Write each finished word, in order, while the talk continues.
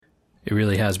It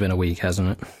really has been a week, hasn't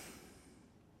it?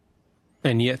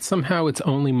 And yet somehow it's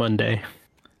only Monday.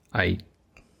 I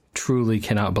truly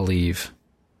cannot believe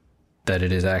that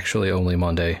it is actually only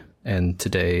Monday, and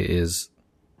today is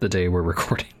the day we're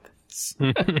recording this.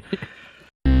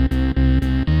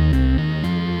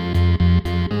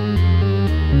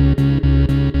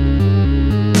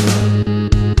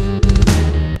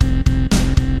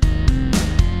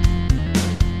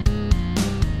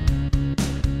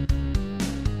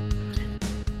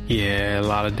 Yeah, a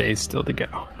lot of days still to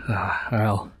go.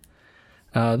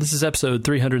 This is episode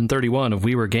 331 of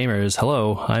We Were Gamers.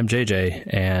 Hello, I'm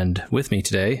JJ, and with me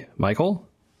today, Michael.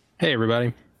 Hey,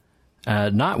 everybody.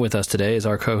 Not with us today is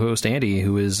our co-host, Andy,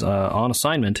 who is on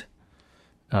assignment.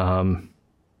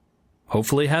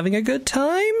 Hopefully having a good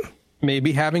time?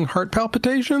 Maybe having heart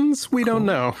palpitations? We don't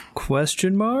know.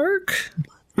 Question mark?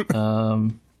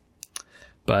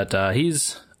 But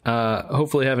he's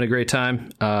hopefully having a great time.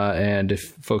 And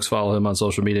if folks follow him on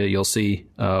social media, you'll see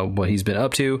what he's been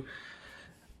up to.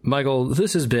 Michael,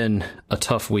 this has been a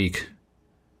tough week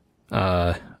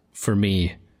for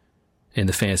me in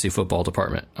the fantasy football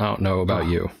department. I don't know about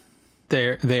you.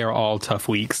 They are all tough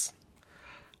weeks.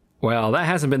 Well, that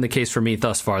hasn't been the case for me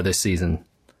thus far this season.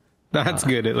 That's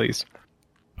good, at least.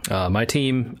 My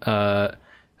team,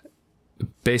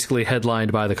 basically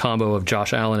headlined by the combo of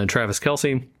Josh Allen and Travis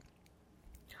Kelce,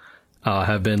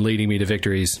 have been leading me to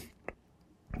victories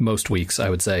most weeks,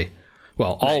 I would say.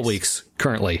 Well, all weeks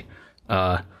currently.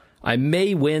 I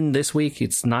may win this week.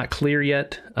 It's not clear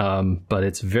yet, but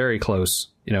it's very close.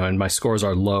 And my scores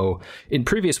are low. In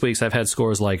previous weeks, I've had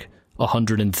scores like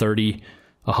 130,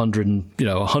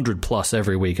 100 plus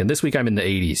every week. And this week I'm in the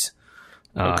 80s.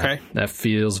 Okay. That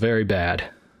feels very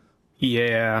bad.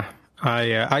 Yeah.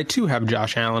 I too have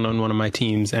Josh Allen on one of my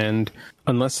teams, and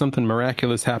unless something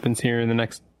miraculous happens here in the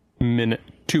next minute,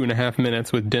 2.5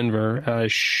 minutes with Denver, I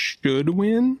should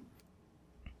win.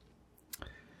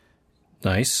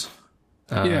 Nice.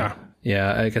 Yeah.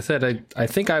 Like I said, I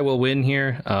think I will win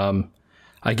here.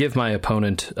 I give my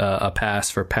opponent a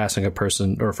pass for passing a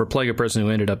person, or for playing a person who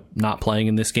ended up not playing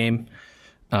in this game,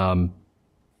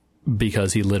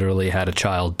 because he literally had a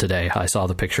child today. I saw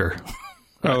the picture.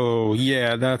 Oh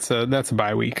yeah, that's a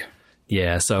bye week.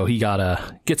 Yeah, so he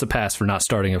gets a pass for not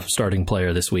starting a starting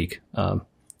player this week.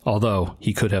 Although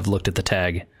he could have looked at the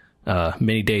tag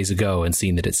many days ago and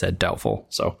seen that it said doubtful.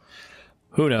 So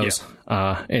who knows?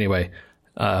 Yeah. Anyway,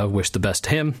 I wish the best to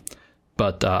him,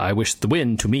 but I wish the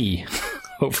win to me.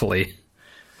 Hopefully.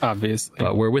 Obviously.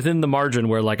 But we're within the margin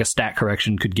where like a stat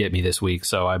correction could get me this week,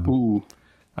 so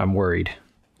I'm worried.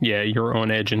 Yeah, you're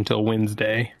on edge until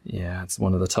Wednesday. Yeah, it's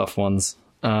one of the tough ones.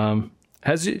 How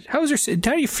are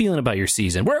you feeling about your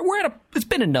season? It's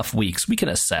been enough weeks. We can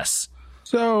assess.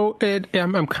 So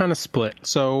I'm kind of split.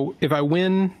 So if I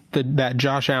win that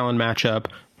Josh Allen matchup,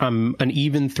 I'm an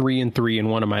even 3-3 in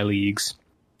one of my leagues.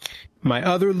 My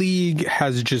other league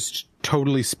has just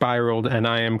totally spiraled, and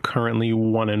I am currently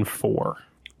 1-4.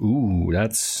 Ooh,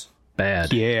 that's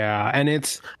bad. Yeah, and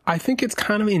I think it's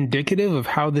kind of indicative of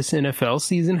how this NFL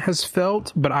season has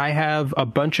felt, but I have a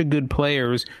bunch of good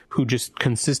players who just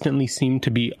consistently seem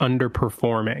to be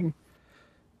underperforming.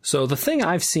 So the thing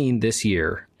I've seen this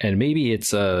year, and maybe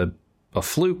it's a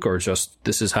fluke or just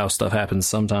this is how stuff happens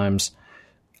sometimes,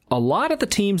 a lot of the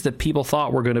teams that people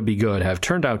thought were going to be good have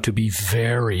turned out to be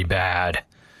very bad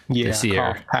this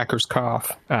year. Packers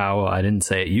cough. Oh, well, I didn't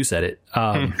say it. You said it.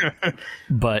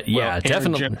 But yeah,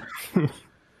 definitely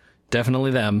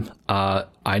them.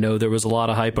 I know there was a lot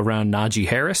of hype around Najee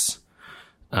Harris,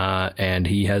 and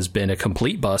he has been a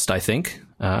complete bust, I think.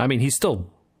 I mean, he's still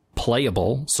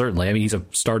playable, certainly. I mean, he's a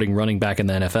starting running back in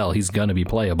the NFL. He's going to be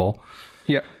playable.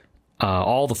 Yeah.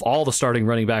 All the starting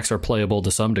running backs are playable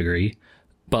to some degree,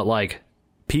 but like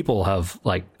people have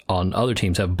like on other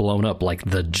teams have blown up like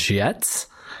the Jets.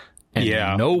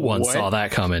 And no one saw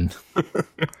that coming.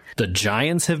 The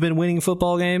Giants have been winning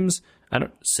football games.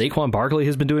 Saquon Barkley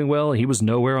has been doing well. He was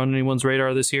nowhere on anyone's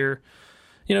radar this year.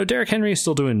 Derrick Henry is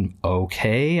still doing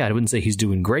okay. I wouldn't say he's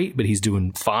doing great, but he's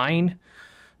doing fine.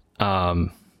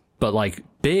 But like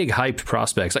big hyped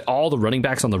prospects, like all the running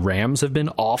backs on the Rams have been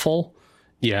awful.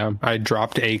 Yeah, I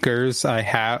dropped Akers.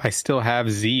 I still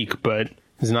have Zeke, but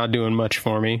he's not doing much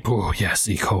for me. Oh yeah,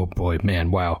 Zeke. Oh boy,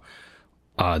 man, wow.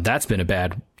 That's been a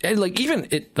bad, like even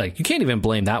it, like you can't even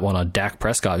blame that one on Dak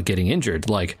Prescott getting injured.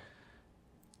 Like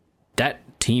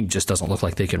that team just doesn't look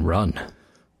like they can run.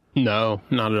 No,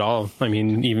 not at all. I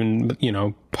mean, even,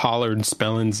 Pollard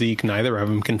spelling Zeke, neither of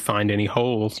them can find any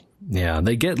holes. Yeah,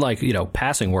 they get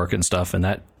passing work and stuff, and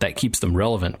that keeps them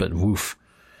relevant, but woof.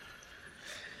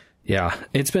 Yeah,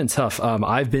 it's been tough.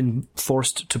 I've been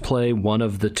forced to play one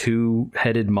of the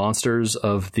two-headed monsters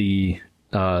of the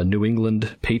New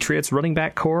England Patriots running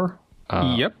back core.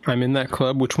 Yep, I'm in that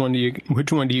club. Which one do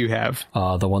you have?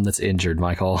 The one that's injured,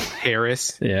 Michael.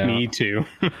 Harris. Yeah. Me too.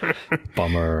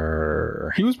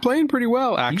 Bummer. He was playing pretty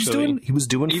well, actually. He was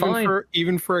doing fine.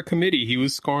 Even for a committee, he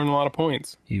was scoring a lot of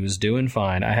points. He was doing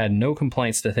fine. I had no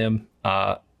complaints to him,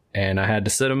 and I had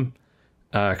to sit him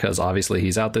because obviously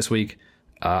he's out this week.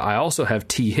 I also have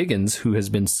T. Higgins, who has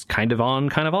been kind of on,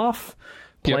 kind of off,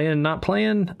 playing, not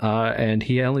playing, and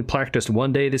he only practiced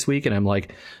one day this week, and I'm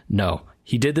like, no.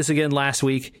 He did this again last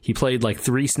week. He played like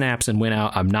 3 snaps and went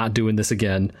out. I'm not doing this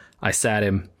again. I sat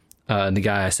him, and the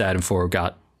guy I sat him for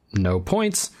got no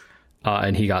points,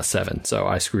 and he got 7. So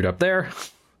I screwed up there.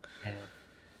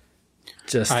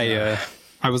 I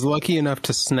was lucky enough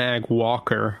to snag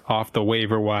Walker off the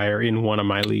waiver wire in one of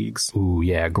my leagues. Ooh,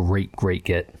 yeah, great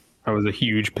get. That was a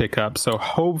huge pickup. So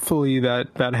hopefully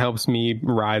that helps me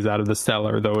rise out of the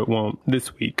cellar, though it won't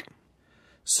this week.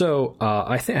 So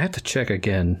I think I have to check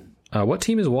again. What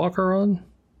team is Walker on?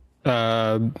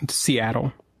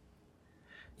 Seattle.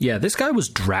 Yeah, this guy was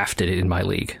drafted in my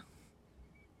league.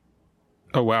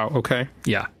 Oh, wow. Okay.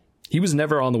 Yeah. He was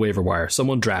never on the waiver wire.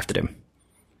 Someone drafted him.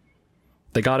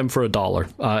 They got him for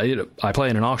 $1. I play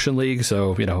in an auction league,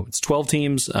 so, it's 12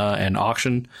 teams and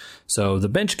auction. So the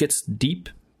bench gets deep.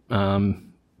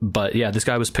 But, yeah, this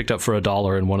guy was picked up for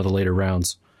 $1 in one of the later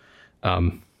rounds.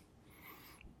 Not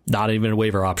even a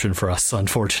waiver option for us,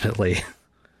 unfortunately.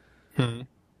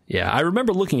 Yeah, I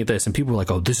remember looking at this and people were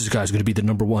like, oh, this guy's going to be the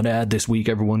number 1 ad this week.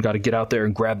 Everyone got to get out there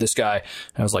and grab this guy.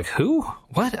 And I was like, who?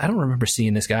 What? I don't remember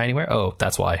seeing this guy anywhere. Oh,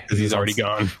 that's why. Because he's already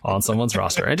gone. On someone's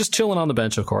roster. And just chilling on the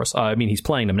bench, of course. I mean, he's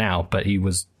playing him now, but he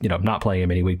was, not playing him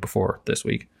any week before this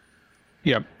week.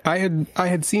 Yep. I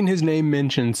had seen his name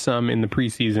mentioned some in the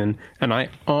preseason, and I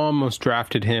almost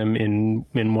drafted him in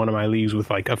one of my leagues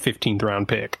with like a 15th round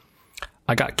pick.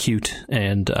 I got cute,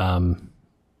 and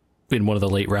in one of the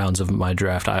late rounds of my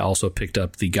draft, I also picked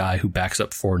up the guy who backs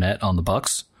up Fournette on the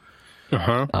Bucks.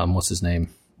 Uh-huh. What's his name?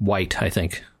 White, I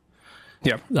think.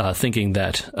 Yep. Thinking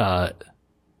that,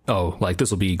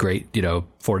 this will be great.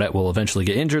 Fournette will eventually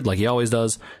get injured like he always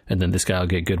does, and then this guy will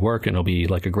get good work, and it'll be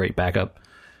like a great backup.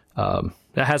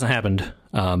 That hasn't happened.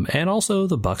 And also,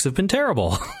 the Bucks have been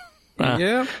terrible.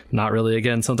 Yeah. Not really,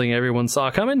 again, something everyone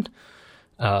saw coming.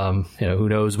 Who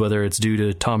knows whether it's due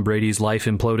to Tom Brady's life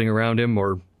imploding around him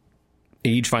or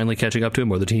age finally catching up to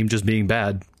him or the team just being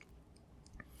bad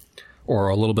or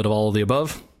a little bit of all of the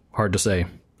above. Hard to say.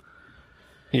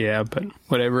 Yeah, but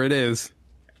whatever it is.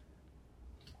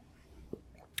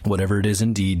 Whatever it is,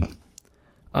 indeed.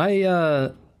 I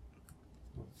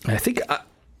think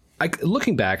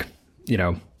looking back,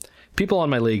 people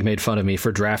on my league made fun of me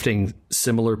for drafting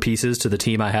similar pieces to the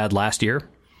team I had last year.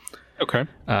 Okay.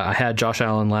 I had Josh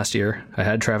Allen last year. I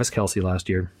had Travis Kelce last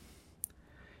year.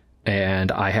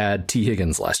 And I had T.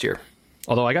 Higgins last year.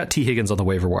 Although I got T. Higgins on the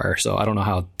waiver wire, so I don't know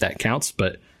how that counts.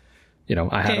 But,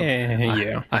 I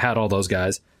had I had all those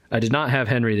guys. I did not have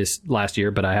Henry this last year,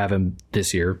 but I have him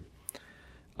this year.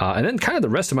 And then kind of the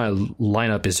rest of my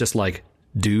lineup is just like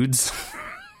dudes.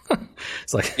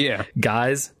 It's like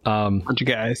guys. Bunch of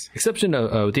guys. With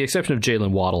the exception of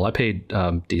Jalen Waddle. I paid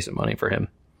decent money for him.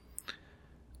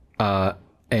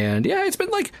 And yeah, it's been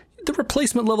like the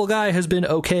replacement level guy has been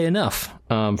okay enough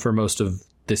for most of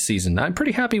this season. I'm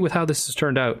pretty happy with how this has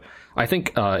turned out. I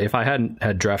think if I hadn't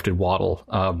had drafted Waddle,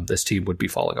 this team would be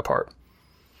falling apart.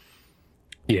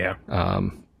 Yeah.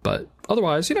 But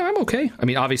otherwise, I'm okay. I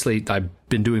mean, obviously, I've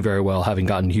been doing very well, having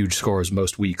gotten huge scores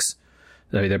most weeks.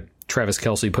 I mean, Travis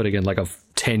Kelce putting in like a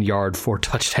 10-yard,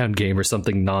 4-touchdown game or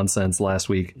something nonsense last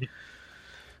week.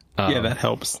 Yeah, that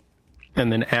helps. And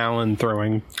then Allen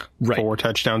throwing 4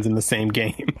 touchdowns in the same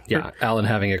game. Yeah, Allen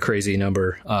having a crazy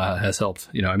number has helped.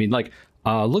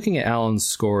 Looking at Allen's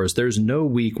scores, there's no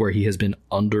week where he has been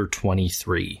under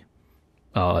 23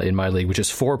 in my league, which is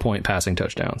 4-point passing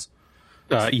touchdowns.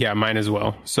 Yeah, mine as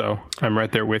well. So I'm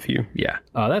right there with you. Yeah,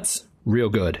 that's real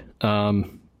good.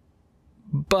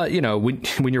 But,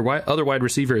 when your other wide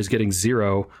receiver is getting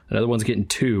 0, another one's getting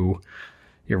 2,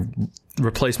 your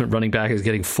replacement running back is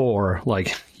getting 4,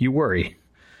 like, you worry.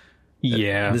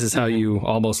 Yeah. This is how you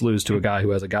almost lose to a guy who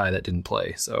has a guy that didn't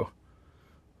play, so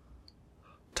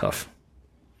tough.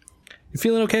 You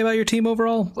feeling okay about your team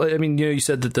overall? I mean, you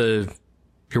said that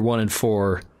you're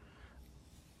 1-4.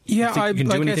 Yeah, you can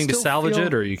do anything to salvage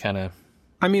it, or you kind of...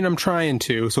 I mean, I'm trying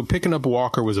to. So picking up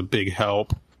Walker was a big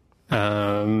help.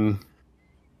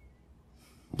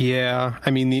 Yeah,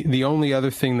 I mean the only other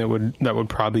thing that would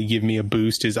probably give me a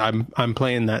boost is I'm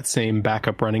playing that same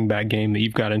backup running back game that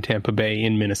you've got in Tampa Bay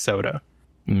in Minnesota.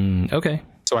 Okay.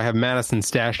 So I have Madison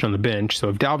stashed on the bench. So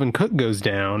if Dalvin Cook goes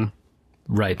down,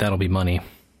 right, that'll be money.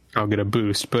 I'll get a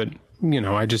boost. But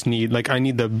I just need I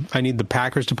need the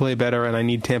Packers to play better, and I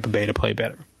need Tampa Bay to play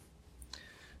better.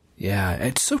 Yeah,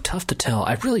 it's so tough to tell.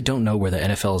 I really don't know where the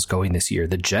NFL is going this year.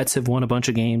 The Jets have won a bunch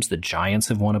of games. The Giants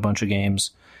have won a bunch of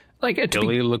games.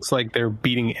 Philly looks like they're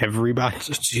beating everybody.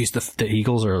 Jeez, the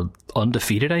Eagles are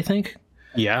undefeated, I think.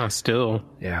 Yeah, still.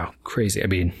 Yeah, crazy. I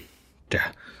mean,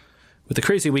 with the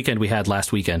crazy weekend we had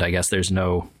last weekend, I guess there's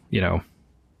no knowing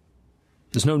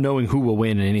who will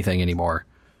win in anything anymore.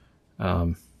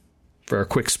 For a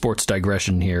quick sports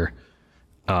digression here,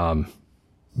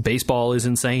 baseball is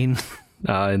insane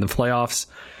in the playoffs.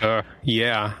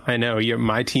 Yeah, I know.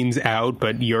 My team's out,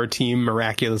 but your team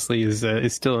miraculously is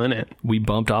still in it. We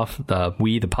bumped off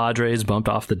the Padres bumped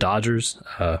off the Dodgers,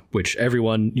 which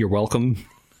everyone, you're welcome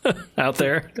out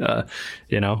there. The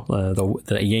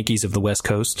Yankees of the West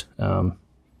Coast. Though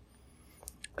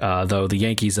the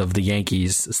Yankees of the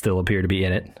Yankees still appear to be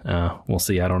in it. We'll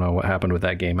see. I don't know what happened with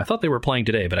that game. I thought they were playing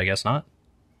today, but I guess not.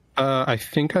 I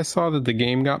think I saw that the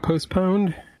game got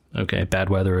postponed. Okay, bad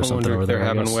weather or something over there. They're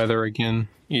having weather again.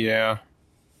 Yeah.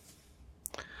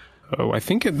 Oh, I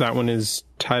think that one is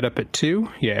tied up at 2.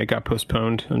 Yeah, it got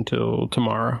postponed until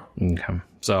tomorrow. Okay.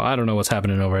 So I don't know what's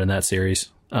happening over in that series.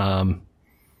 But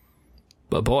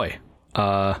boy,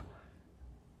 all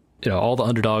the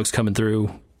underdogs coming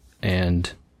through,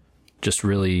 and just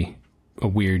really a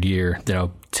weird year.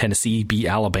 Tennessee beat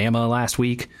Alabama last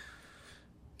week.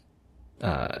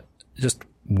 Just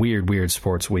weird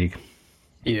sports week.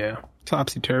 Yeah,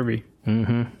 topsy-turvy.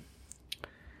 Mm-hmm.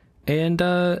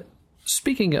 And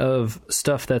speaking of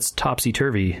stuff that's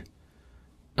topsy-turvy,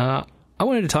 I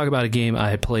wanted to talk about a game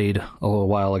I had played a little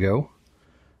while ago.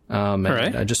 All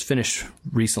right. I just finished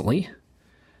recently.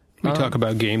 We talk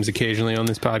about games occasionally on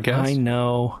this podcast. I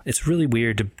know. It's really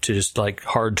weird to just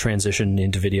hard transition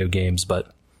into video games,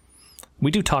 but we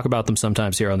do talk about them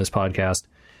sometimes here on this podcast.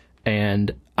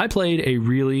 And I played a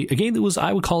game that was,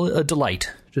 I would call it a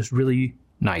delight. Just really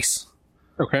nice.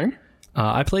 Okay.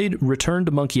 I played Return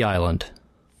to Monkey Island.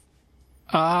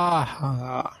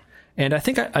 And I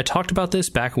think I talked about this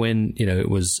back when, it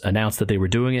was announced that they were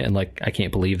doing it. And I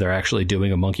can't believe they're actually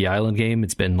doing a Monkey Island game.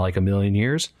 It's been a million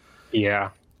years.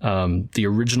 Yeah. The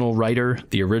original writer,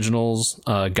 the originals,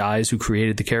 guys who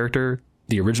created the character,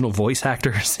 the original voice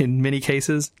actors in many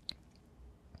cases.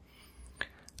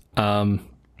 Wow,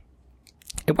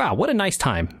 what a nice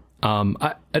time.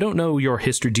 I don't know your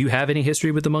history. Do you have any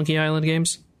history with the Monkey Island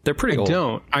games? They're pretty old. I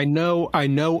don't. I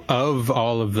know of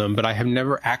all of them, but I have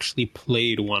never actually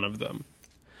played one of them.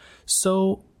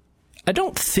 So I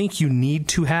don't think you need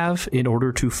to have in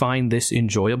order to find this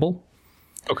enjoyable.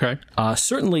 Okay.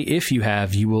 Certainly, if you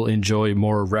have, you will enjoy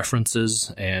more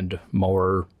references and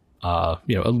more,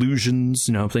 allusions,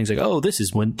 things like, oh, this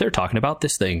is when they're talking about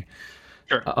this thing.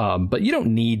 Sure. But you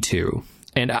don't need to.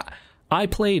 And I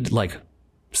played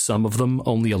some of them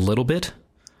only a little bit.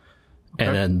 Okay.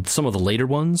 And then some of the later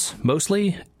ones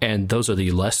mostly. And those are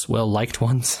the less well-liked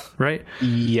ones, right?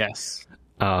 Yes.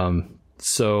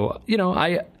 So,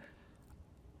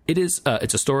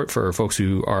 it's a story for folks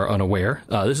who are unaware.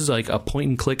 This is a point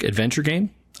and click adventure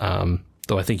game.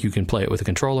 Though I think you can play it with a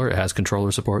controller. It has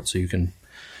controller support, so you can,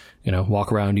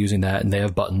 walk around using that, and they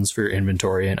have buttons for your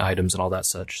inventory and items and all that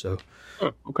such. So,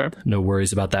 okay. No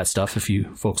worries about that stuff if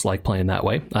you folks like playing that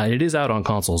way. It is out on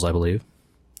consoles, I believe.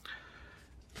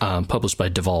 Published by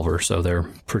Devolver, so they're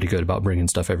pretty good about bringing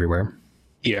stuff everywhere.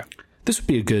 Yeah. This would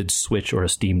be a good Switch or a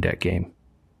Steam Deck game.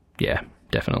 Yeah,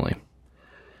 definitely.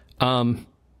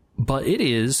 But it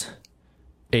is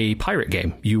a pirate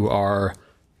game. You are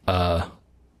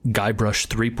Guybrush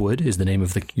Threepwood is the name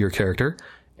of your character,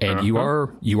 and you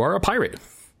are a pirate,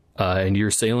 and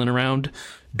you're sailing around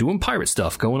doing pirate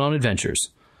stuff, going on adventures.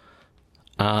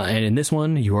 And in this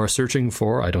one, you are searching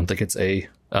for, I don't think it's a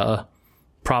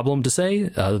problem to say,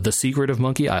 the secret of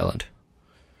Monkey Island.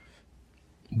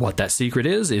 What that secret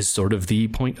is sort of the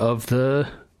point of the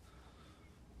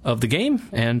game,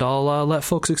 and I'll let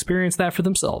folks experience that for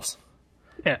themselves.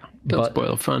 Yeah, don't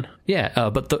spoil fun.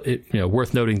 Yeah, but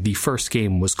worth noting, the first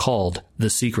game was called The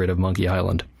Secret of Monkey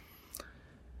Island,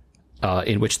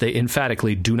 in which they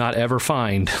emphatically do not ever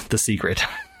find the secret.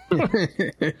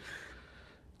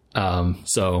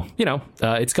 So,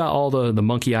 it's got all the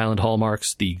Monkey Island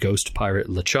hallmarks, the ghost pirate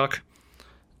LeChuck,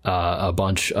 a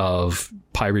bunch of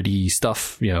piratey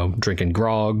stuff, drinking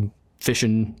grog,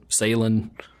 fishing, sailing,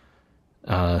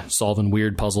 solving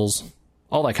weird puzzles,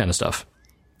 all that kind of stuff.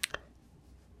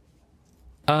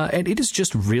 And it is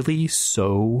just really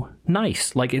so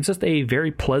nice. Like, it's just a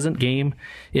very pleasant game.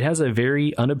 It has a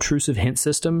very unobtrusive hint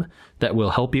system that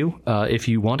will help you if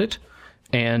you want it.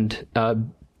 And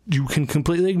you can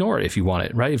completely ignore it if you want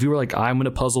it, right? If you were like, I'm going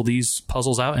to puzzle these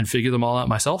puzzles out and figure them all out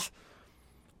myself,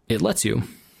 it lets you.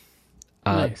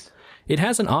 Nice. It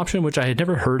has an option which I had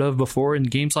never heard of before in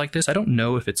games like this. I don't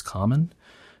know if it's common,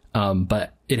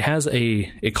 but it has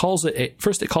it calls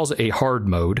it a hard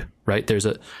mode, right? There's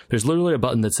literally a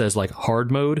button that says like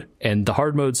hard mode, and the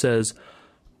hard mode says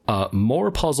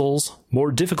more puzzles,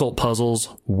 more difficult puzzles,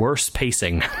 worse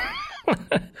pacing.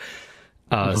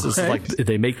 So it's like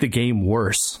they make the game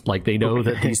worse. Like they know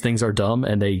that these things are dumb,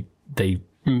 and they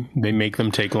make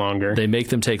them take longer. They make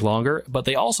them take longer, but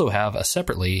they also have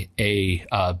separately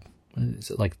is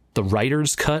it like the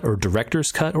writer's cut or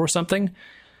director's cut or something,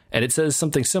 and it says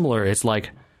something similar. It's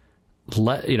like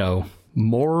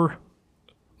more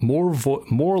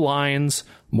lines,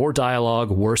 more dialogue,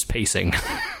 worse pacing.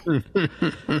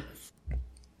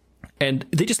 And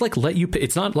they just like let you,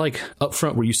 it's not like up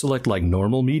front where you select like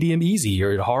normal, medium, easy,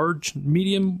 or hard,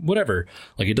 medium, whatever.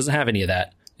 Like it doesn't have any of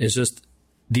that. It's just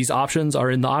these options are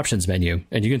in the options menu,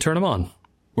 and you can turn them on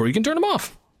or you can turn them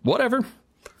off, whatever.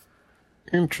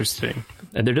 Interesting.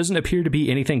 And there doesn't appear to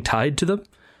be anything tied to them.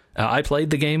 I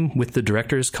played the game with the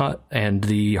director's cut and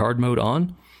the hard mode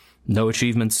on. No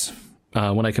achievements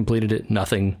when I completed it.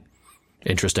 Nothing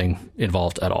interesting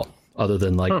involved at all. Other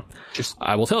than like,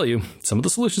 I will tell you, some of the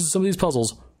solutions to some of these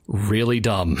puzzles, really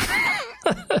dumb.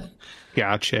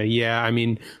 Gotcha. Yeah, I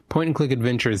mean, point and click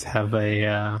adventures have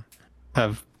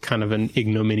kind of an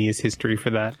ignominious history for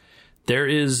that. There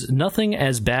is nothing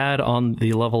as bad on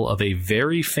the level of a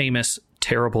very famous,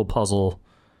 terrible puzzle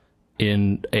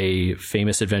in a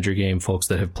famous adventure game. Folks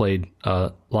that have played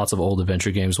lots of old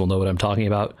adventure games will know what I'm talking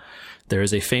about. There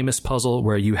is a famous puzzle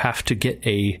where you have to get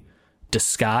a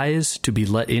disguise to be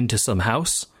let into some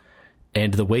house,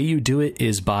 and the way you do it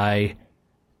is by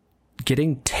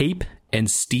getting tape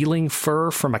and stealing fur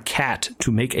from a cat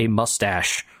to make a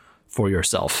mustache for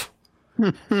yourself.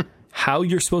 How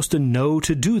you're supposed to know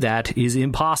to do that is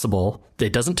impossible.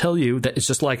 It doesn't tell you. That it's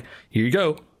just like, here you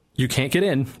go, you can't get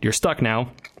in, you're stuck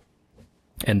now,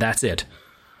 and that's it.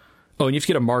 Oh, and you have to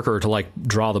get a marker to like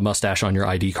draw the mustache on your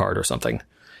ID card or something.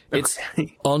 It's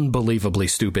unbelievably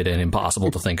stupid and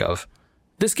impossible to think of.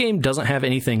 This game doesn't have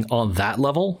anything on that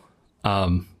level,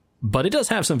 but it does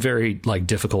have some very like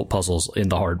difficult puzzles in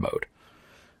the hard mode.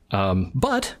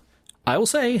 But I will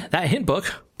say that hint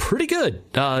book, pretty good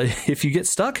if you get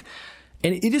stuck.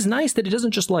 And it is nice that it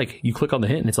doesn't just like you click on the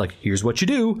hint and it's like, here's what you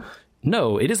do.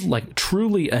 No, it is like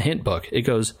truly a hint book. It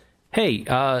goes, hey,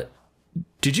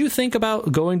 did you think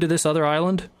about going to this other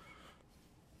island?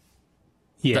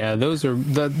 Yeah,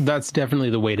 that's definitely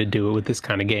the way to do it with this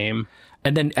kind of game.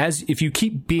 And then if you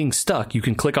keep being stuck, you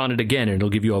can click on it again and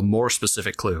it'll give you a more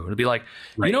specific clue. It'll be like,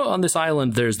 right, on this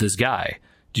island, there's this guy.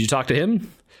 Did you talk to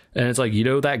him? And it's like,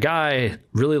 that guy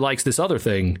really likes this other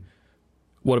thing.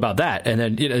 What about that? And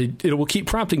then it will keep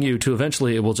prompting you to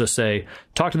eventually it will just say,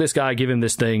 talk to this guy, give him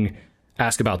this thing,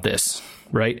 ask about this.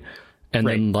 Right. And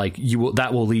then like that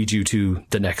will lead you to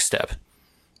the next step.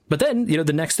 But then,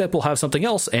 the next step will have something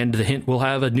else, and the hint will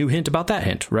have a new hint about that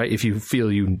hint, right? If you feel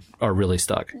you are really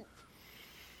stuck.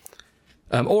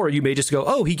 Or you may just go,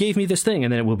 oh, he gave me this thing,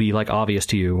 and then it will be like obvious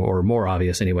to you, or more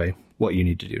obvious anyway, what you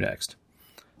need to do next.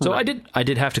 So I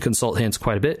did have to consult hints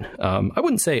quite a bit. I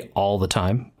wouldn't say all the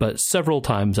time, but several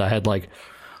times I had like,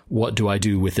 what do I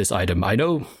do with this item? I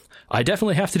know I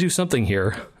definitely have to do something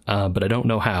here, but I don't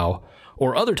know how.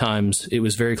 Or other times it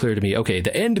was very clear to me, okay,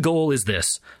 the end goal is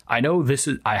this. I know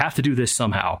I have to do this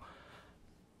somehow.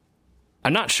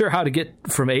 I'm not sure how to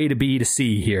get from A to B to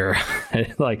C here.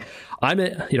 Like I'm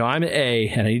at A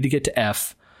and I need to get to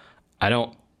F. I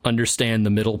don't understand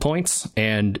the middle points,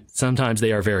 and sometimes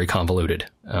they are very convoluted.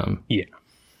 Yeah.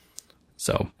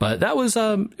 So, but that was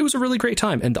it was a really great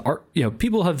time, and the art.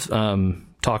 People have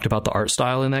talked about the art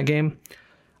style in that game.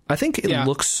 I think it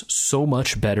looks so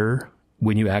much better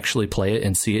when you actually play it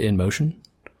and see it in motion.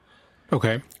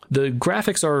 Okay. The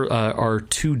graphics are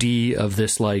 2D of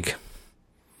this, like,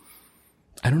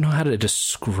 I don't know how to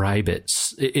describe it.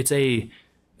 It's a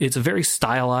very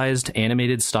stylized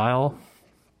animated style.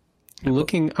 I'm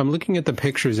looking at the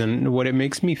pictures, and what it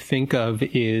makes me think of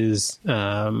is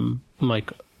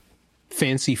like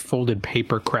fancy folded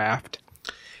paper craft.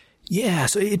 Yeah,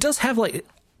 so it does have like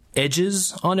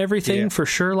edges on everything for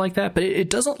sure like that, but it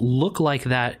doesn't look like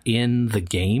that in the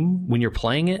game when you're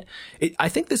playing it. I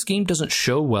think this game doesn't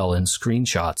show well in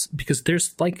screenshots because there's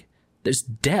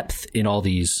depth in all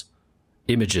these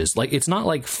images. Like it's not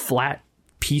like flat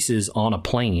pieces on a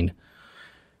plane.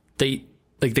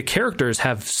 like the characters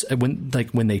have when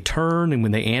they turn and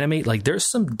when they animate, like there's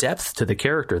some depth to the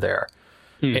character there.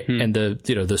 Mm-hmm. And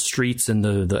the streets and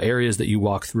the areas that you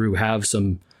walk through have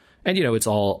some, and it's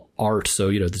all art, so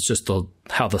it's just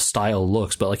how the style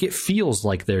looks, but like it feels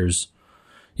like there's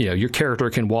your character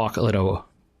can walk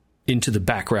into the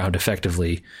background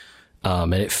effectively,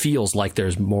 and it feels like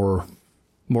there's more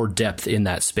depth in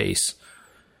that space.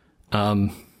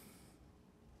 I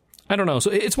don't know,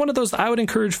 so it's one of those I would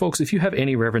encourage folks, if you have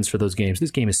any reverence for those games, this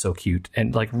game is so cute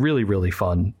and like really, really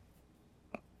fun.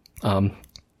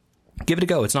 Give it a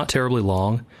go. It's not terribly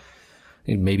long.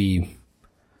 Maybe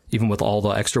even with all the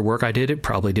extra work I did, it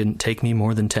probably didn't take me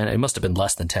more than 10. It must have been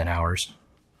less than 10 hours.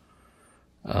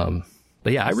 But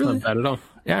yeah, That's not bad at all.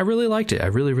 Yeah, I really liked it. I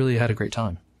really, really had a great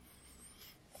time.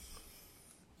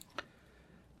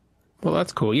 Well,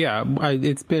 that's cool. Yeah,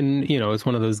 it's been, it's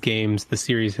one of those games. The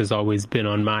series has always been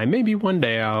on my. Maybe one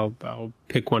day I'll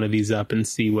pick one of these up and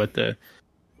see what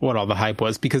all the hype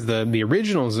was, because the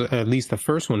originals, at least the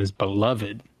first one, is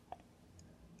beloved.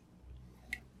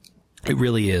 It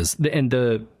really is. And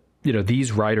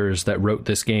these writers that wrote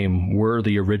this game were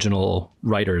the original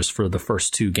writers for the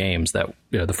first two games that,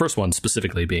 the first one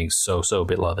specifically being so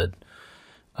beloved.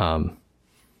 And,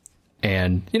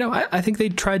 I think they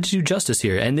tried to do justice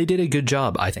here, and they did a good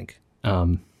job, I think.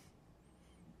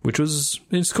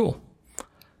 It's cool.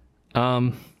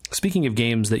 Speaking of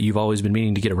games that you've always been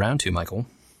meaning to get around to, Michael.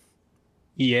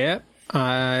 Yeah.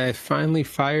 I finally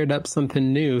fired up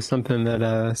something new, something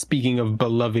that, speaking of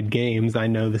beloved games, I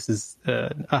know this is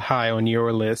a high on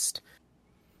your list.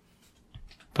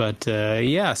 But,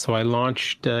 so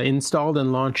I installed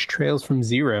and launched Trails from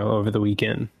Zero over the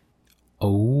weekend.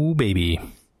 Oh, baby.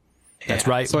 That's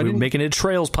right. So we're making a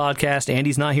Trails podcast.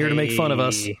 Andy's not here to make fun of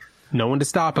us. No one to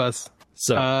stop us.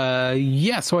 So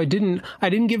so I didn't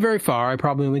get very far. I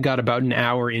probably only got about an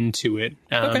hour into it.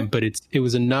 Okay. But it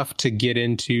was enough to get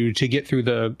through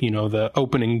the the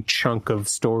opening chunk of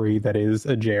story that is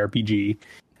a JRPG,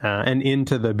 and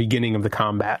into the beginning of the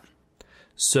combat.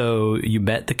 So you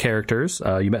met the characters.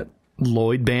 You met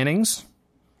Lloyd Bannings.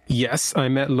 Yes, I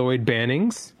met Lloyd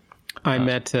Bannings. I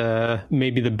met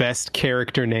maybe the best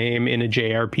character name in a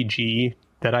JRPG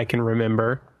that I can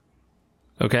remember.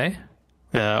 Okay.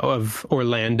 Of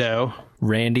Orlando.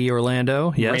 Randy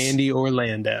Orlando, yes. Randy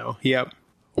Orlando, yep.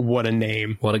 What a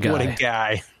name. What a guy. What a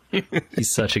guy.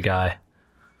 He's such a guy.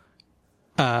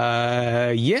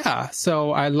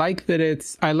 So I like that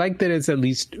it's at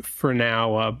least for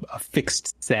now a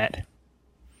fixed set.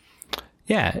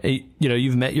 Yeah,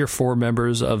 you've met your 4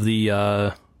 members of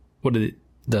the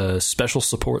the special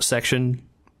support section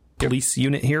police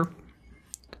unit here.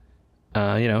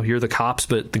 You're the cops,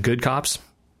 but the good cops.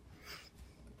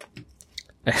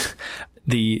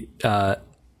 The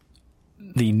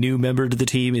new member to the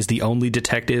team is the only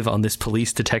detective on this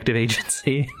police detective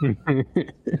agency.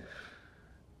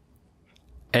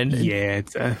 And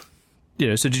it's so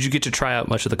did you get to try out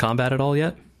much of the combat at all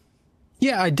yet?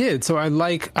 Yeah, I did. So I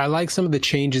like some of the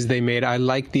changes they made. I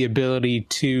like the ability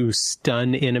to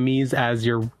stun enemies as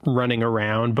you're running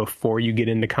around before you get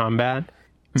into combat,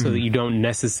 so that you don't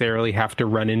necessarily have to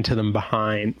run into them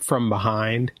from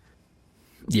behind.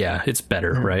 Yeah, it's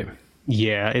better, right?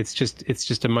 Yeah, it's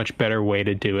just a much better way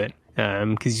to do it,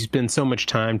 because you spend so much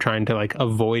time trying to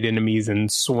avoid enemies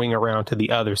and swing around to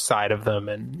the other side of them,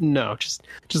 and no, just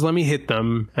let me hit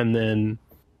them and then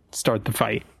start the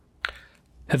fight.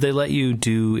 Have they let you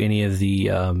do any of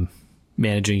the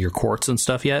managing your quartz and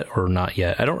stuff yet, or not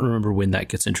yet? I don't remember when that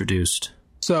gets introduced.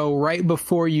 So right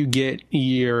before you get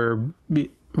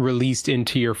released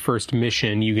into your first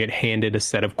mission, you get handed a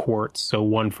set of quartz, so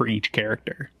one for each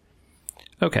character.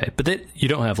 Okay, but you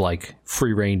don't have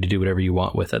free reign to do whatever you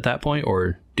want with at that point,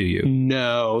 or do you?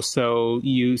 No, so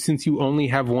since you only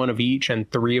have one of each, and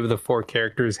 3 of the 4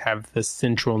 characters have the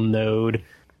central node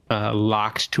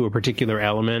locked to a particular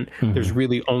element, there's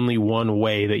really only one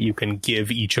way that you can give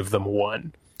each of them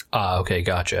one. Okay,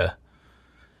 gotcha.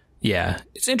 Yeah,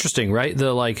 it's interesting, right?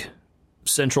 The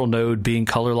central node being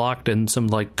color locked and some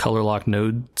color locked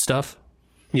node stuff.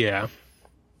 Yeah.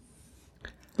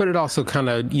 But it also kind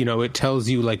of, it tells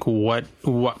you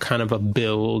what kind of a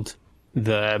build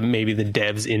maybe the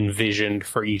devs envisioned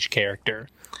for each character.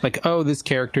 This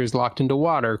character is locked into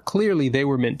water. Clearly they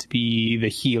were meant to be the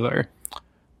healer.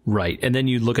 Right. And then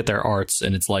you look at their arts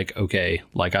and it's okay,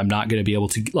 I'm not going to be able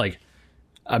to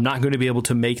I'm not going to be able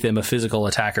to make them a physical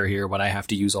attacker here when I have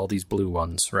to use all these blue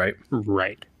ones, right?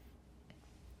 Right.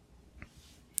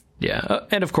 Yeah.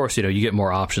 And of course, you get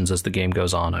more options as the game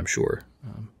goes on, I'm sure.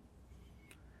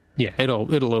 Yeah,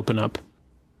 it'll open up.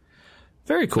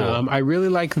 Very cool. I really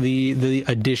like the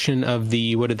addition of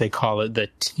the, what did they call it? The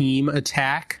team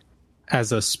attack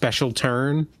as a special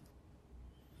turn,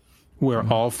 where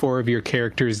all 4 of your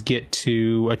characters get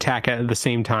to attack at the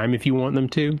same time if you want them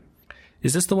to.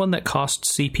 Is this the one that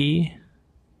costs CP?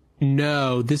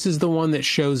 No, this is the one that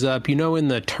shows up. You know, in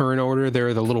the turn order, there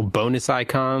are the little bonus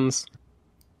icons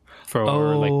for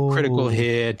like critical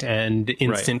hit and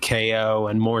instant KO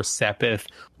and more Sepith.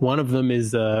 One of them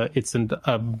is a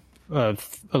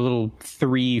little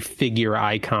 3-figure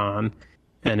icon,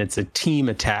 and it's a team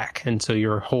attack, and so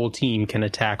your whole team can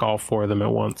attack all 4 of them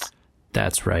at once.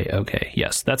 That's right. Okay.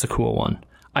 Yes, that's a cool one.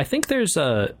 I think there's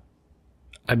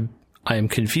I am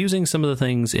confusing some of the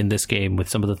things in this game with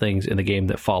some of the things in the game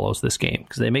that follows this game,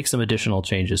 because they make some additional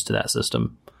changes to that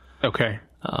system. Okay.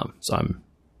 So I'm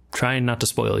trying not to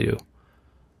spoil you.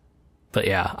 But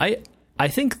yeah, I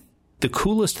think the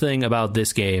coolest thing about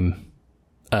this game,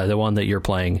 the one that you're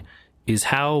playing, is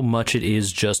how much it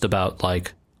is just about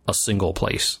like a single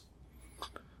place.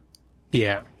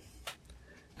 Yeah.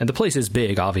 And the place is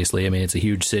big, obviously. I mean, it's a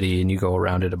huge city and you go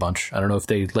around it a bunch. I don't know if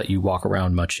they let you walk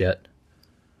around much yet.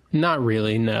 Not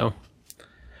really, no.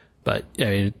 But I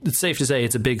mean, it's safe to say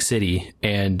it's a big city,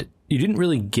 and you didn't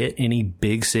really get any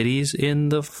big cities in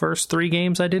the first 3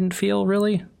 games, I didn't feel,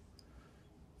 really.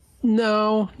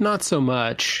 No, not so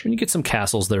much. You get some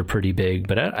castles that are pretty big,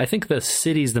 but I think the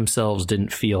cities themselves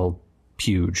didn't feel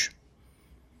huge.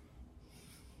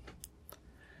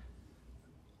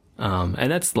 And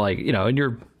that's like, and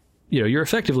you're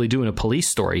effectively doing a police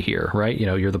story here, right?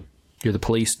 You're the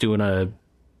police doing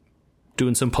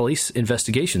some police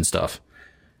investigation stuff.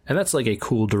 And that's like a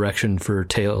cool direction for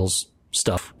Tales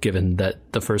stuff, given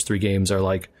that the first 3 games are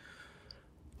like,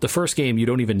 the first game, you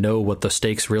don't even know what the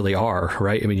stakes really are,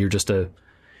 right? I mean, you're just a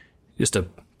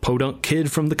podunk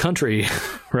kid from the country,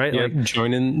 right? Yeah, like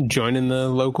joining the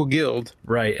local guild.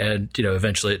 Right. And,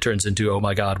 eventually it turns into, oh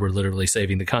my God, we're literally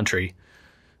saving the country.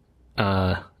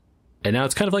 And now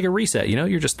it's kind of like a reset,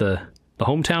 you're just the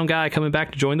hometown guy coming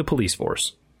back to join the police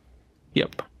force.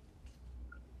 Yep.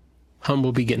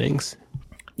 Humble beginnings.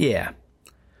 Yeah.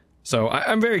 So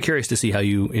I'm very curious to see how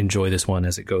you enjoy this one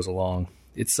as it goes along.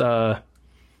 It's, I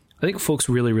think folks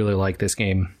really, really like this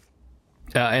game.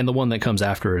 And the one that comes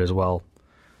after it as well.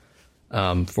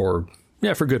 For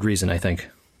good reason, I think.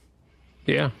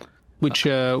 Yeah. Which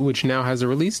now has a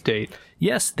release date.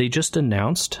 Yes, they just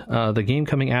announced the game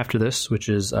coming after this, which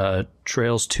is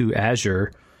Trails to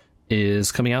Azure,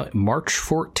 is coming out March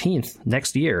 14th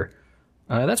next year.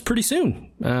 That's pretty soon.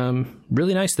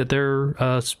 Really nice that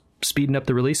they're speeding up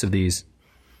the release of these.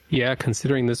 Yeah,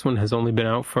 considering this one has only been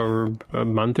out for a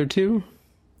month or 2.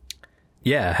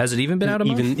 Yeah, has it even been out a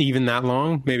month? Even that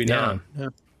long? Maybe not. Yeah.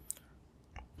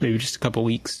 Maybe just a couple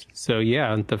weeks. So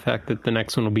yeah, the fact that the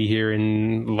next one will be here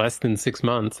in less than 6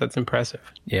 months, that's impressive.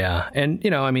 Yeah, and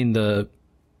I mean, a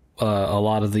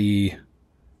lot of the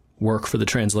work for the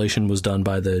translation was done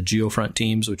by the Geofront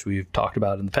teams, which we've talked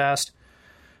about in the past.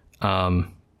 And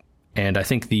I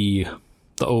think the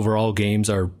overall games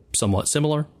are somewhat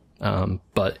similar.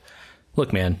 But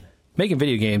look, man, making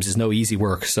video games is no easy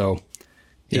work. So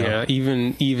yeah,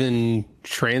 even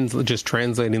just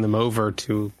translating them over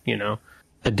to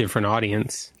a different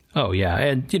audience. Oh yeah,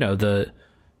 and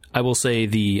I will say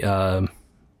the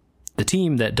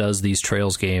team that does these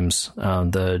Trails games,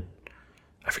 I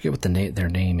forget what their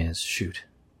name is. Shoot,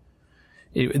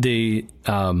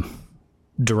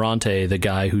 Durante, the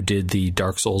guy who did the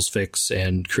Dark Souls fix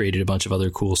and created a bunch of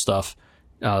other cool stuff,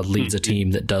 leads a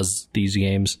team that does these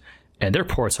games, and their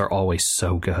ports are always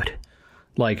so good.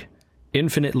 Like,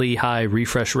 infinitely high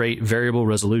refresh rate, variable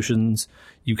resolutions.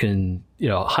 You can,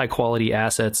 high quality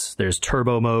assets. There's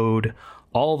turbo mode,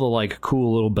 all the like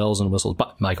cool little bells and whistles.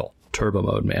 But Michael, turbo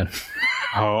mode, man.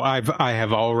 Oh, I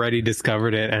have already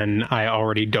discovered it, and I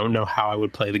already don't know how I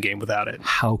would play the game without it.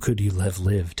 How could you have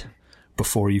lived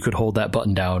before you could hold that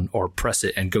button down or press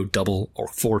it and go double or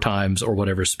 4 times or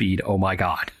whatever speed? Oh my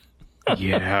God.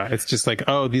 Yeah, it's just like,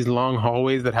 these long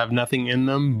hallways that have nothing in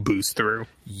them, boost through.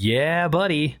 Yeah,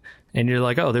 buddy. And you're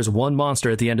like, there's one monster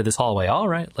at the end of this hallway. All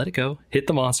right, let it go. Hit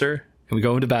the monster, and we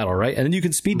go into battle, right? And then you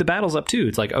can speed the battles up, too.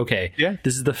 It's like, okay, yeah,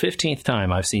 this is the 15th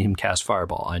time I've seen him cast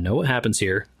Fireball. I know what happens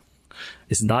here.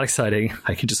 It's not exciting.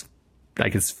 I can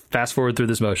fast forward through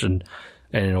this motion,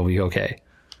 and it'll be okay.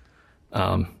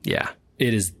 Yeah,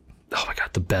 it is, oh my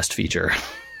God, the best feature.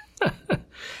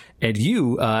 And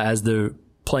you, as the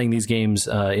playing these games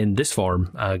in this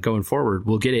form going forward,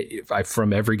 will get it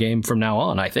from every game from now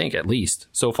on, I think, at least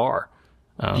so far.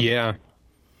 Yeah,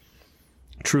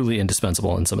 truly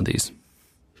indispensable in some of these.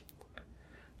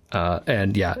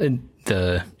 And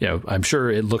I'm sure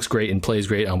it looks great and plays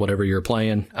great on whatever you're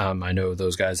playing. I know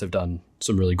those guys have done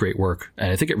some really great work,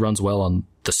 and I think it runs well on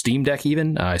the Steam Deck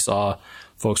even. I saw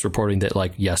folks reporting that,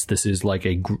 like, yes, this is like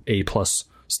a plus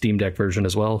Steam Deck version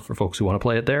as well for folks who want to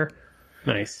play it there.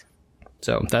 Nice.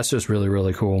 So that's just really,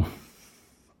 really cool.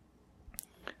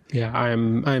 Yeah,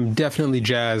 I'm definitely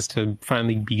jazzed to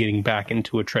finally be getting back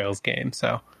into a Trails game.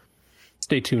 So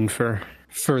stay tuned for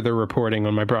further reporting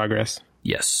on my progress.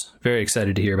 Yes, very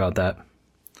excited to hear about that.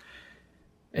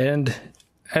 And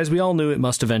as we all knew, it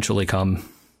must eventually come.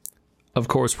 Of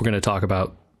course, we're going to talk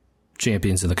about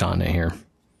Champions of the Continent here.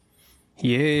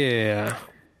 Yeah.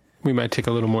 We might take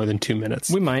a little more than 2 minutes.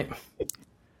 We might.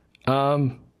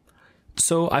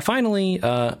 So I finally,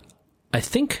 I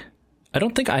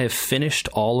don't think I have finished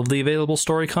all of the available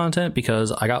story content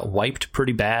because I got wiped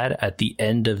pretty bad at the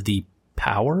end of the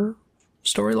Power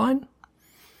storyline.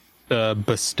 The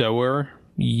Bestower?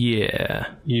 Yeah.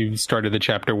 You started the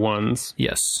chapter 1s?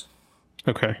 Yes.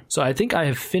 Okay. So I think I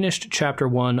have finished chapter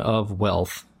 1 of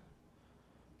Wealth,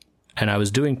 and I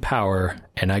was doing Power,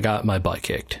 and I got my butt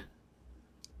kicked.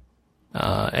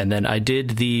 And then I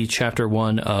did the chapter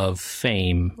 1 of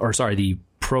Fame, the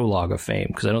prologue of Fame,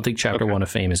 because I don't think chapter 1 of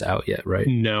Fame is out yet, right?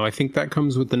 No, I think that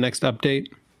comes with the next update.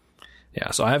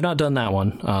 Yeah, so I have not done that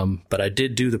one, but I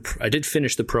did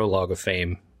finish the prologue of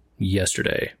Fame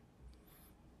yesterday.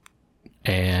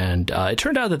 And it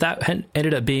turned out that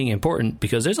ended up being important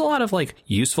because there's a lot of like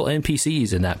useful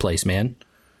NPCs in that place, man.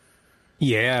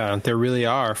 Yeah, there really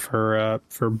are for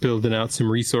building out some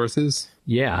resources.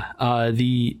 Yeah,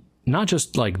 not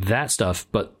just like that stuff,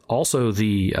 but also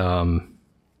the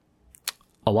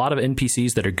a lot of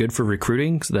NPCs that are good for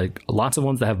recruiting. So like lots of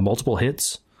ones that have multiple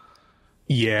hits.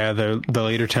 Yeah, the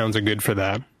later towns are good for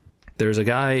that. There's a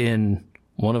guy in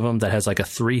one of them that has like a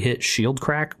 3-hit shield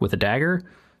crack with a dagger.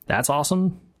 That's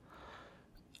awesome.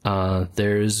 I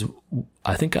was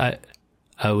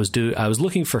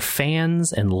looking for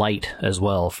fans and light as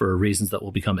well for reasons that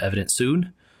will become evident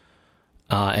soon.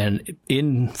 And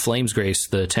in Flamesgrace,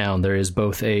 the town, there is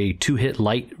both a 2-hit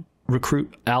light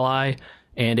recruit ally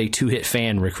and a 2-hit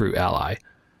fan recruit ally,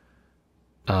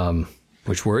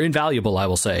 which were invaluable, I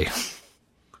will say.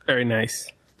 Very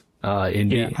nice. Yeah.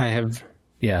 Go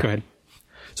ahead.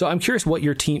 So I'm curious what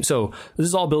your team... So this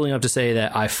is all building up to say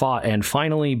that I fought and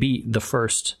finally beat the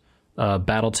first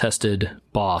battle-tested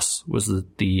boss. Was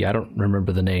the I don't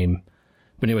remember the name.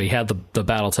 But anyway, he had the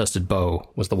battle-tested bow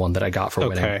was the one that I got for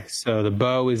winning. Okay, so the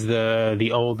bow is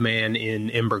the old man in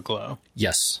Emberglow.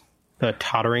 Yes. The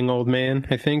tottering old man,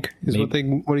 I think, is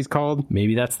what he's called.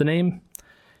 Maybe that's the name.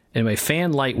 Anyway,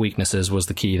 fan light weaknesses was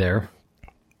the key there.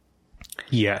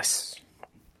 Yes.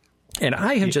 And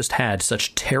I have just had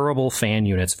such terrible fan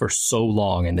units for so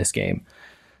long in this game.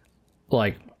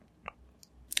 Like,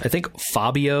 I think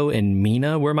Fabio and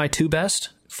Mina were my 2 best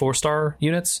 4-star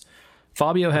units.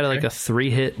 Fabio had like a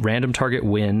 3-hit random target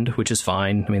wind, which is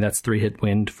fine. I mean, that's 3-hit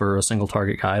wind for a single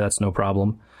target guy. That's no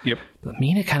problem. Yep. But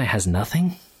Mina kind of has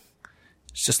nothing.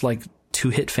 It's just like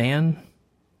 2-hit fan.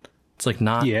 It's like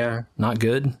not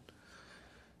good.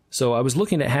 So I was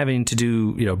looking at having to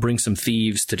do, bring some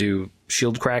thieves to do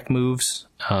shield crack moves,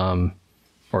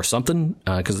 or something,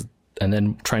 and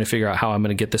then trying to figure out how I'm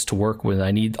going to get this to work when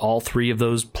I need all 3 of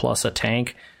those plus a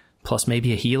tank, plus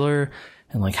maybe a healer,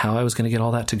 and like how I was going to get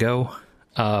all that to go.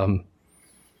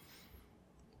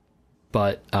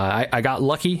 But I got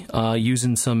lucky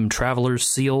using some Traveler's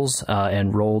Seals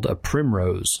and rolled a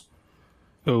Primrose.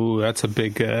 Oh, that's a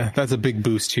big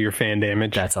boost to your fan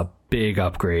damage. That's a big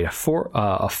upgrade. A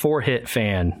 4-hit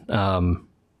fan.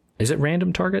 Is it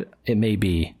random target? It may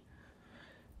be.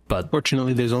 But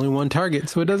fortunately, there's only one target,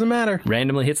 so it doesn't matter.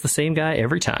 Randomly hits the same guy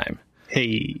every time.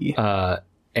 Hey.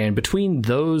 And between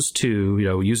those two,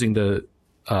 using the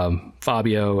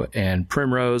Fabio and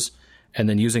Primrose, and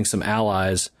then using some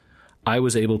allies, I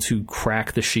was able to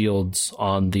crack the shields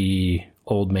on the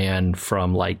old man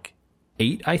from like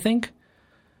 8, I think.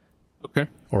 Okay.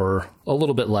 Or a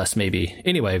little bit less, maybe.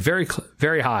 Anyway, very,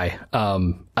 very high.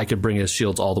 I could bring his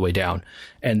shields all the way down.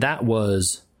 And that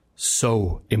was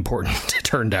so important, it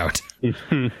turned out.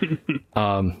 And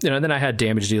then I had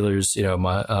damage dealers,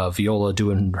 my Viola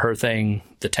doing her thing,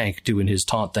 the tank doing his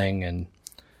taunt thing,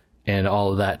 and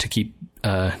all of that to keep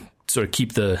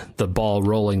the ball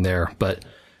rolling there. But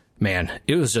man,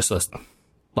 it was just a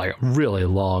really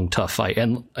long, tough fight.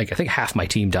 And I think half my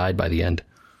team died by the end.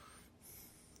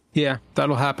 Yeah,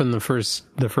 that'll happen the first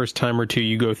time or two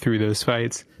you go through those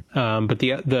fights. But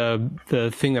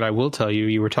the thing that I will tell you,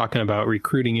 you were talking about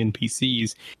recruiting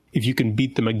NPCs. If you can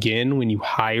beat them again when you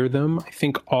hire them, I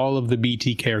think all of the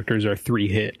BT characters are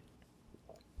 3-hit.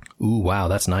 Ooh, wow,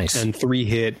 that's nice. And 3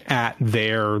 hit at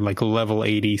their like level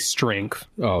 80 strength.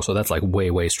 Oh, so that's like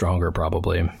way stronger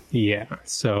probably. Yeah.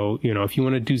 So, if you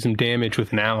want to do some damage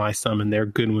with an ally summon, they're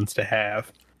good ones to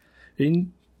have.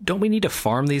 Don't we need to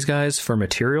farm these guys for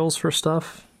materials for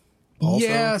stuff? Also?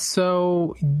 Yeah,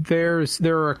 so there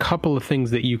are a couple of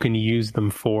things that you can use them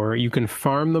for. You can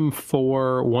farm them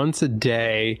for once a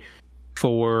day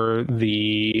for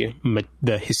the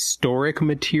historic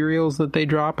materials that they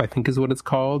drop, I think is what it's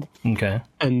called. Okay.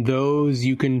 And those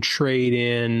you can trade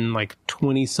in like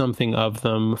 20 something of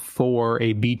them for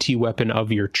a BT weapon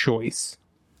of your choice.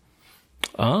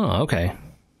 Oh, okay.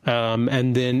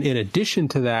 And then in addition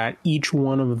to that, each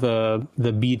one of the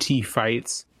BT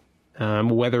fights,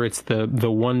 whether it's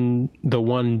the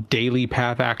one daily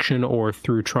path action or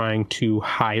through trying to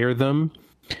hire them,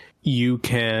 you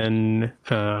can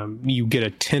you get a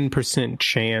 10%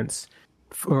 chance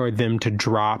for them to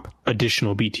drop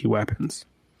additional BT weapons.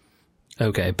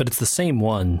 Okay, but it's the same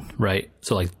one, right?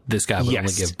 So like this guy would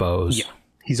only give bows. Yeah,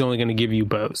 he's only going to give you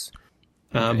bows.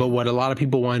 Okay. But what a lot of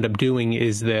people wind up doing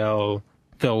is they'll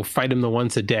fight him the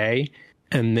once a day,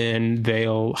 and then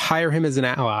they'll hire him as an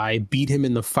ally, beat him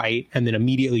in the fight, and then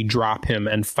immediately drop him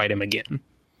and fight him again.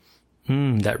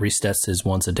 That resets his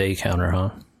once a day counter, huh?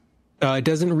 It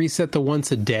doesn't reset the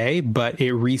once a day, but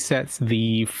it resets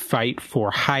the fight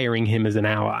for hiring him as an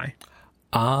ally.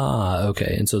 Ah,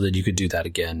 okay. And so that you could do that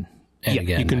again and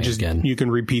again. You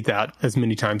can repeat that as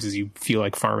many times as you feel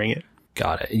like farming it.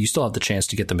 Got it. You still have the chance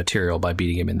to get the material by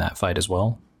beating him in that fight as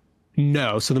well?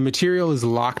 No. So the material is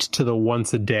locked to the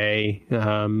once a day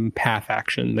path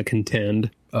action, the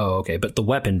contend. Oh, okay. But the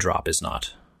weapon drop is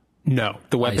not. No,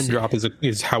 the weapon drop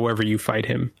is however you fight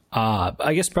him.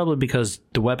 I guess probably because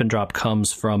the weapon drop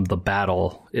comes from the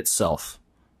battle itself.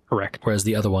 Correct. Whereas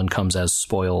the other one comes as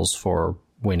spoils for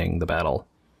winning the battle.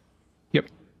 Yep.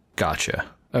 Gotcha.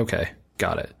 Okay.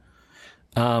 Got it.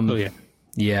 Yeah.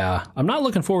 Yeah. I'm not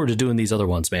looking forward to doing these other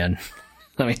ones, man.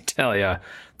 Let me tell you.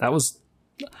 That was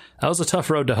a tough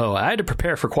road to hoe. I had to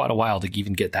prepare for quite a while to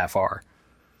even get that far.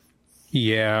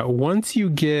 Yeah, once you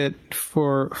get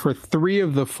for 3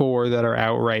 of the 4 that are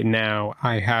out right now,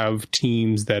 I have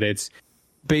teams that it's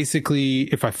basically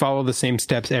if I follow the same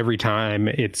steps every time,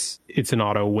 it's an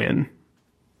auto win.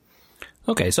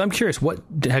 Okay, so I'm curious, what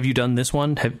have you done this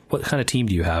one? What kind of team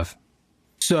do you have?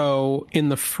 So in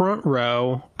the front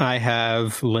row, I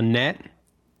have Lynette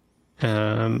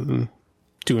doing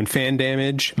fan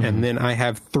damage, and then I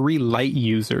have 3 light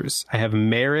users. I have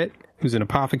Merritt, who's an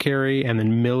apothecary, and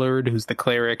then Millard, who's the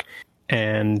cleric,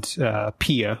 and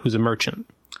Pia, who's a merchant.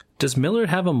 Does Millard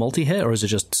have a multi-hit, or is it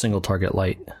just single target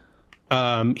light?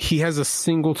 He has a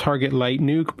single target light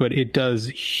nuke, but it does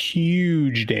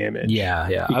huge damage.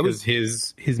 Yeah. Because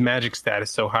his magic stat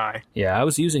is so high. Yeah, I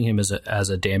was using him as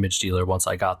a damage dealer once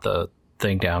I got the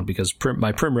thing down, because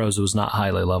my Primrose was not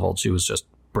highly leveled. She was just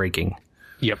breaking.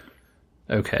 Yep.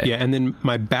 Okay. Yeah, and then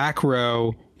my back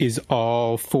row is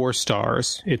all 4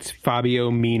 stars. It's Fabio,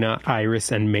 Mina,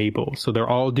 Iris, and Mabel. So they're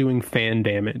all doing fan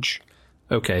damage.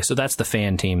 Okay, so that's the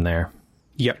fan team there.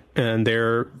 Yep, and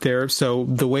they're so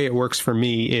the way it works for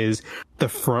me is the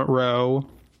front row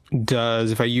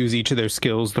does, if I use each of their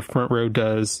skills, the front row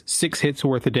does 6 hits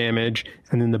worth of damage,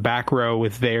 and then the back row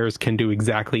with theirs can do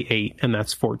exactly 8, and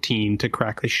that's 14 to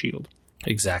crack the shield.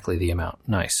 Exactly the amount.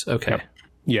 Nice. Okay. Yep.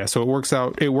 Yeah, so it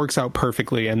works out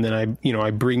perfectly, and then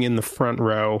I bring in the front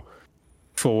row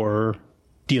for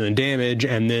dealing damage,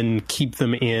 and then keep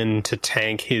them in to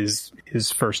tank his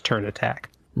first turn attack.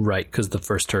 Right, because the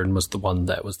first turn was the one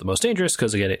that was the most dangerous,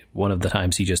 because again, one of the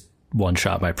times he just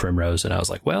one-shot my Primrose, and I was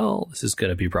like, well, this is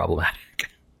going to be problematic.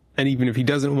 And even if he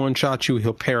doesn't one-shot you,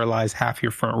 he'll paralyze half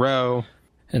your front row.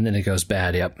 And then it goes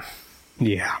bad, yep.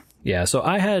 Yeah. Yeah, so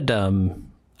I had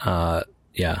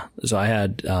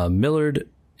Millard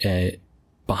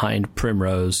behind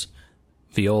Primrose,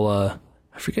 Viola.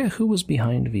 I forget who was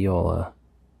behind Viola.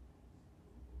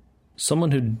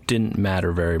 Someone who didn't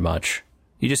matter very much.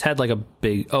 You just had like a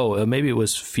big... maybe it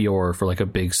was Fior for like a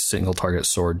big single target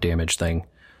sword damage thing.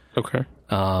 Okay.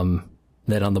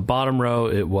 Then on the bottom row,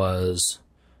 it was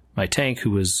my tank,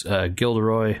 who was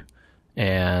Gilderoy,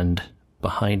 and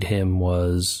behind him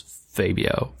was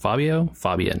Fabio.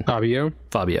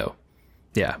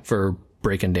 Yeah, for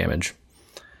breaking damage.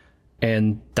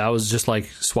 And that was just like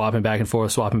swapping back and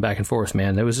forth,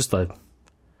 man. It was just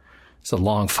it's a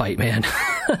long fight, man.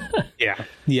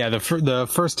 Yeah. The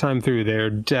first time through, they're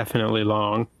definitely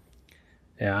long.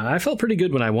 Yeah, I felt pretty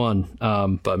good when I won.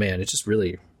 But man, it just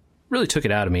really took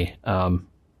it out of me.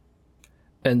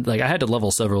 And like I had to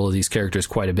level several of these characters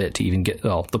quite a bit to even get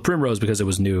the Primrose, because it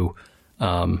was new.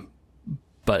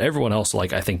 But everyone else,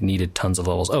 like, I think needed tons of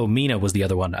levels. Oh, Mina was the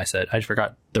other one I said. I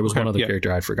forgot. There was one other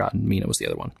character I'd forgotten. Mina was the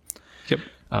other one. Yep.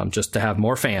 Just to have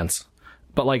more fans.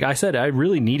 But like I said, I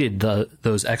really needed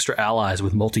those extra allies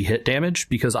with multi-hit damage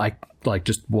because I like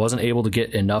just wasn't able to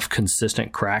get enough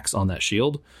consistent cracks on that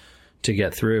shield to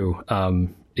get through.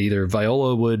 Either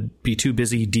Viola would be too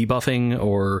busy debuffing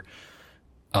or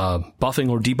buffing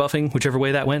or debuffing, whichever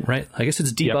way that went, right? I guess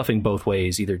it's debuffing both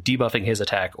ways, either debuffing his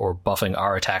attack or buffing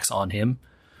our attacks on him.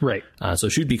 Right. So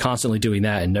she'd be constantly doing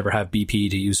that and never have BP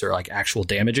to use her like actual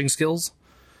damaging skills.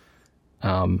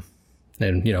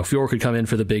 And, you know, Fior could come in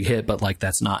for the big hit, but like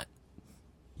that's not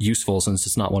useful since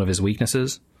it's not one of his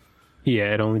weaknesses.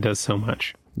 Yeah, it only does so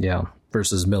much. Yeah.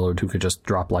 Versus Millard, who could just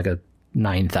drop like a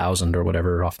 9,000 or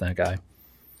whatever off that guy.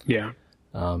 Yeah.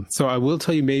 So I will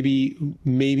tell you,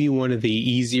 maybe one of the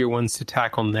easier ones to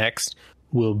tackle next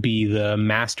will be the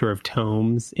Master of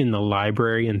Tomes in the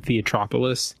library in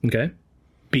Theatropolis. Okay.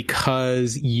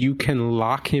 Because you can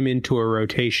lock him into a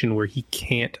rotation where he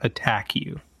can't attack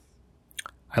you.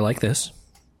 I like this.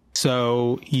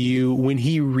 So when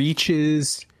he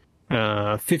reaches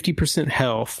 50%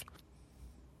 health,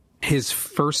 his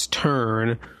first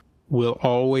turn will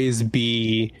always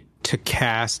be to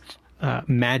cast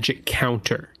magic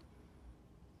counter.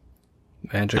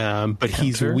 Magic but counter?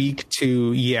 He's weak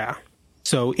to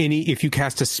So if you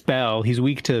cast a spell, he's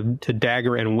weak to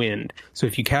dagger and wind. So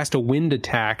if you cast a wind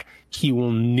attack, he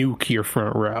will nuke your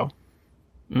front row.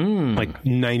 Like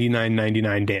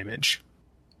 99 damage.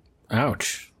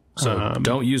 Ouch. So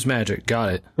don't use magic.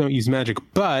 Got it. Don't use magic,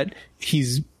 but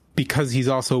because he's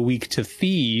also weak to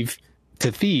thieves,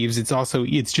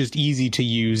 it's just easy to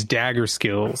use dagger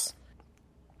skills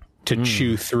to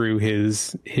chew through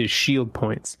his shield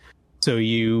points. So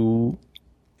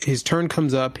his turn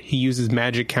comes up, he uses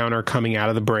magic counter coming out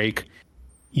of the break.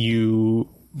 You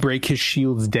break his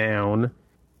shields down,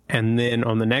 and then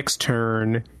on the next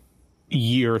turn,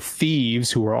 your thieves,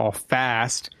 who are all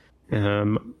fast,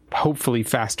 hopefully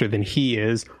faster than he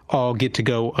is, all get to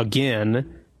go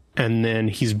again, and then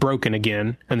he's broken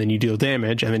again, and then you deal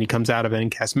damage, and then he comes out of it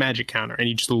and casts magic counter, and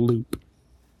you just loop.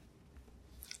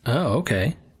 Oh,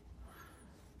 okay.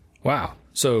 Wow.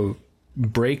 So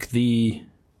break the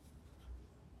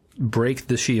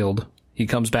shield. He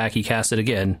comes back, he casts it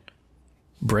again.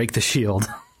 Break the shield.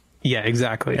 Yeah,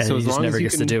 exactly. And so he just never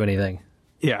gets to do anything.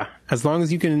 Yeah. As long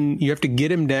as you have to get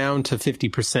him down to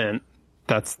 50%.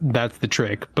 That's the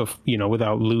trick, but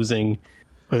without losing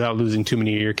too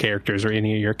many of your characters or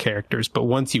any of your characters. But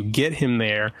once you get him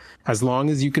there, as long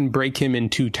as you can break him in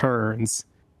 2 turns,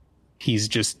 he's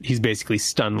basically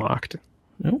stun locked.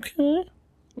 Okay.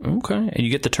 And you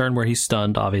get the turn where he's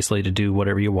stunned, obviously, to do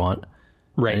whatever you want.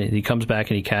 Right. And he comes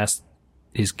back and he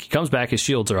comes back, his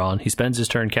shields are on. He spends his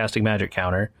turn casting magic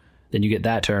counter. Then you get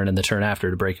that turn and the turn after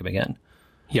to break him again.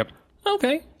 Yep.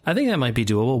 Okay. I think that might be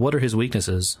doable. What are his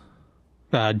weaknesses?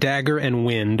 Dagger and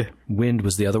wind. Wind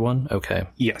was the other one? Okay.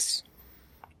 Yes.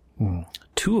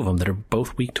 2 of them that are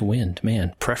both weak to wind.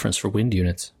 Man, preference for wind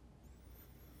units.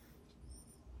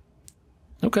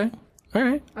 Okay. All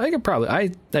right. I think I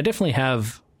definitely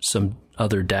have some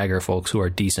other dagger folks who are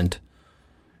decent.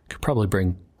 Could probably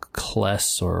bring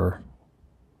Kless or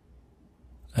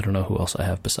I don't know who else I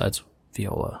have besides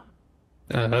Viola.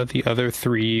 The other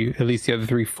 3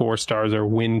 4-stars are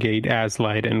Wingate,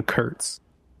 Aslight, and Kurtz.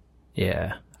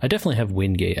 Yeah, I definitely have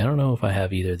Wingate. I don't know if I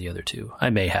have either of the other 2. I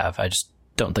may have. I just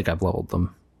don't think I've leveled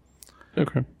them.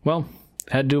 Okay. Well,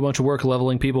 had to do a bunch of work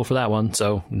leveling people for that one,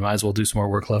 so might as well do some more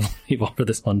work leveling people for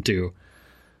this one too.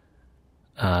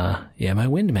 Yeah, my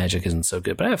wind magic isn't so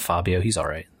good, but I have Fabio. He's all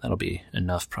right. That'll be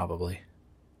enough, probably.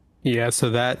 Yeah, so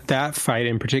that fight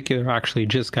in particular actually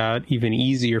just got even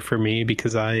easier for me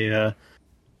because I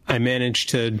managed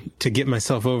to get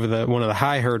myself over one of the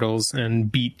high hurdles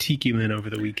and beat Tiki Lin over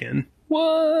the weekend.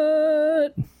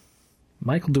 What?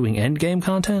 Michael doing endgame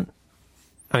content?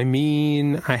 I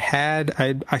mean,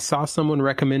 I saw someone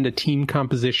recommend a team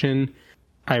composition.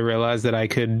 I realized that I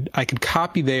could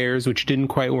copy theirs, which didn't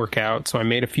quite work out. So I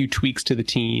made a few tweaks to the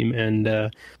team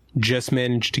and just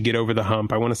managed to get over the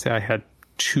hump. I want to say I had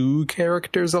 2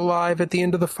 characters alive at the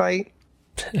end of the fight.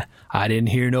 I didn't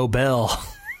hear no bell.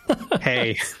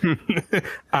 Hey,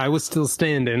 I was still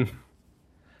standing.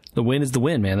 The win is the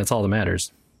win, man. That's all that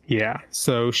matters. Yeah.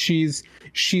 So she's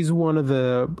one of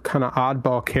the kind of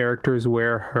oddball characters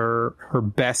where her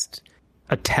best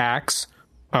attacks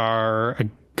are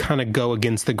kind of go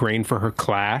against the grain for her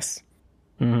class.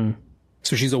 Mm-hmm.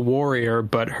 So she's a warrior,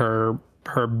 but her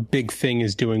big thing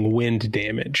is doing wind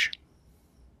damage.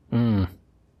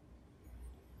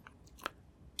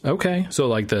 Okay. So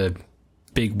like the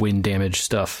big wind damage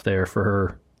stuff there for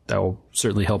her. That will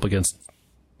certainly help against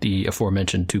the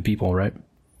aforementioned 2 people, right?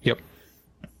 Yep.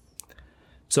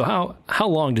 So how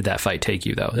long did that fight take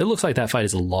you, though? It looks like that fight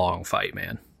is a long fight,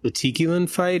 man. The Tikilan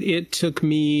fight, it took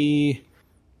me...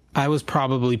 I was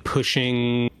probably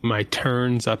pushing my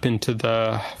turns up into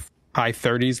the high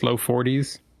 30s, low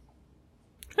 40s.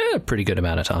 A pretty good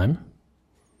amount of time.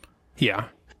 Yeah,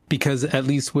 because at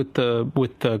least with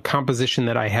the composition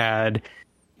that I had,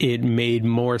 it made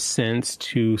more sense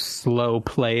to slow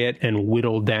play it and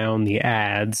whittle down the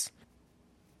adds.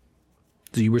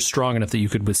 So you were strong enough that you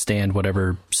could withstand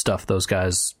whatever stuff those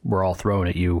guys were all throwing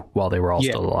at you while they were all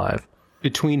still alive.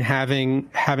 Between having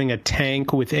a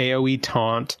tank with AoE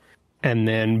taunt and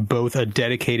then both a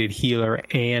dedicated healer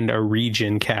and a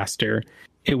regen caster,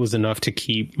 it was enough to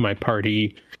keep my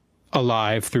party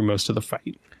alive through most of the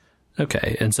fight.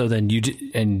 Okay, and so then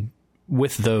and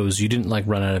with those, you didn't like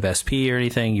run out of SP or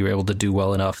anything. You were able to do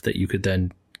well enough that you could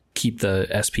then keep the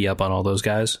SP up on all those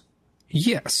guys.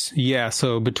 Yes, yeah.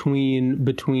 So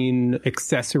between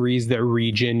accessories that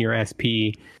regen your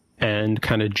SP and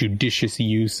kind of judicious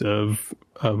use of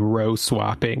row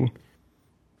swapping,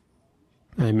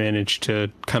 I managed to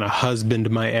kind of husband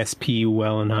my SP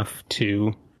well enough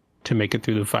to make it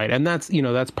through the fight. And that's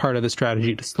part of the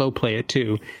strategy to slow play it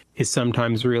too, is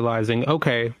sometimes realizing,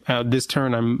 okay, this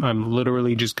turn I'm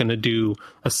literally just going to do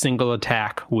a single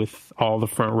attack with all the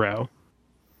front row.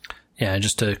 Yeah,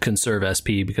 just to conserve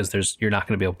SP, because you're not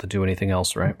going to be able to do anything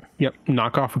else, right? Yep,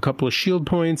 knock off a couple of shield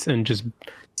points and just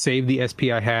save the SP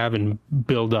I have and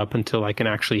build up until I can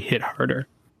actually hit harder.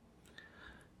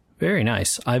 Very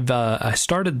nice. I'd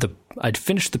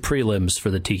finished the prelims for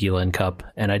the Tikilan Cup,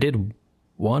 and I did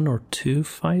 1 or 2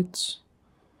 fights.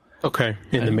 Okay,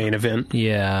 in the main event.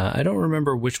 Yeah, I don't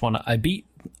remember which one. I beat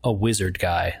a wizard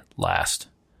guy last.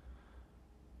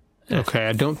 Okay,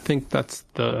 I don't think that's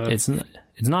the...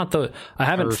 It's not the... I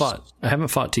haven't fought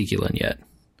Tikilan yet.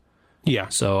 Yeah.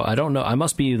 So I don't know. I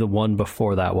must be the one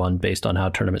before that one based on how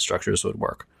tournament structures would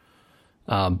work.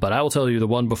 But I will tell you, the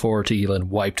one before Tikilan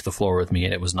wiped the floor with me,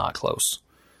 and it was not close.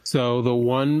 So the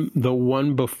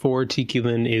one before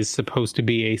Tikilan is supposed to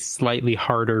be a slightly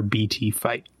harder BT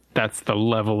fight. That's the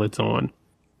level it's on.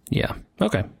 Yeah.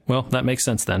 Okay. Well, that makes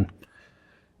sense then.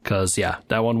 Because, yeah,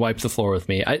 that one wiped the floor with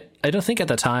me. I don't think at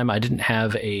the time I didn't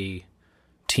have a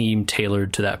team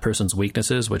tailored to that person's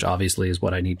weaknesses, which obviously is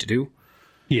what I need to do.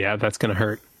 Yeah, that's going to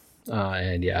hurt.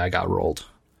 And yeah, I got rolled.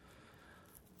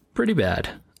 Pretty bad.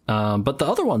 But the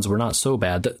other ones were not so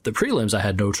bad. The prelims I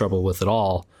had no trouble with at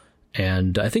all.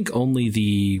 And I think only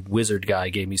the wizard guy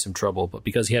gave me some trouble, but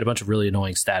because he had a bunch of really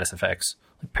annoying status effects,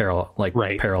 like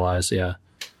paralyze, yeah.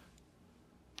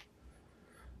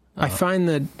 I find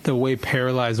that the way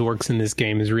paralyze works in this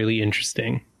game is really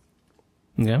interesting.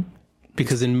 Yeah.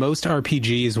 Because in most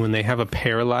RPGs, when they have a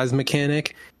paralyze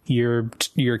mechanic, your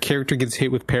character gets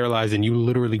hit with paralyze and you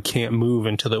literally can't move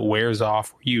until it wears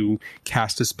off, or you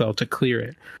cast a spell to clear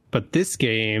it. But this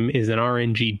game is an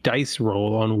RNG dice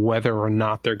roll on whether or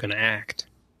not they're going to act.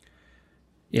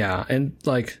 Yeah, and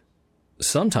like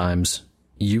sometimes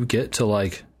you get to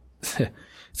like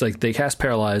it's like they cast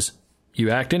paralyze,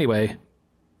 you act anyway.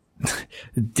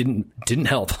 It didn't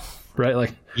help, right?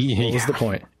 Like what was the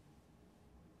point?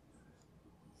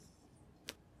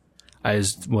 I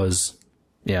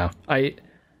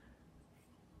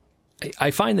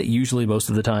find that usually most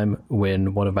of the time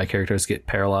when one of my characters get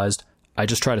paralyzed, I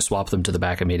just try to swap them to the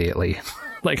back immediately.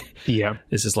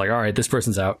 It's just like, all right, this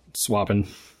person's out, swapping.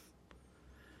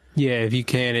 Yeah, if you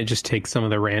can, it just takes some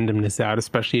of the randomness out,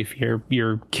 especially if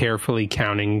you're carefully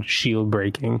counting shield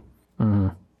breaking. Mm-hmm.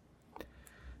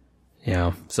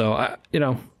 Yeah, so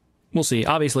we'll see.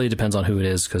 Obviously, it depends on who it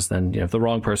is, because then if the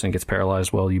wrong person gets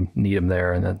paralyzed, well, you need them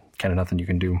there, and then kind of nothing you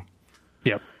can do.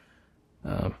 Yep.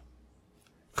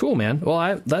 Cool, man.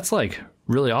 Well, that's like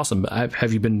really awesome.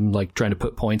 Have you been like trying to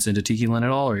put points into Tikilan at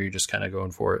all, or are you just kind of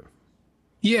going for it?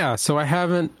 Yeah, so I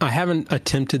haven't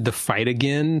attempted the fight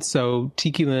again. So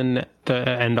Tikilan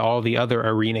and all the other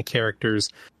arena characters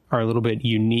are a little bit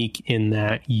unique in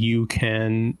that you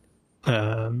can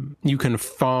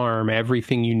farm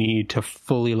everything you need to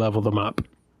fully level them up.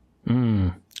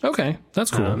 Okay, that's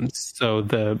cool. So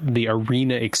the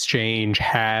arena exchange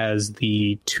has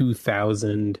the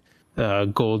 2,000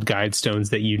 gold guide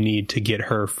stones that you need to get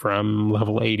her from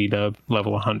level 80 to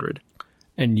level 100.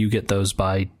 And you get those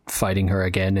by fighting her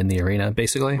again in the arena,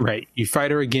 basically? Right. You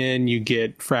fight her again, you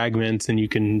get fragments, and you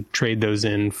can trade those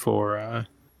in for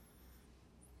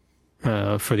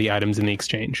the items in the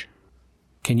exchange.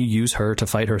 Can you use her to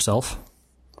fight herself?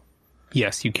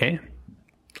 Yes, you can.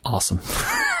 Awesome.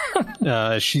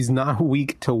 She's not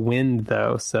weak to wind,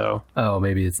 though, so... Oh,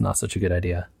 maybe it's not such a good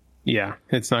idea. Yeah,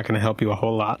 it's not going to help you a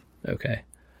whole lot. Okay.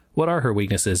 What are her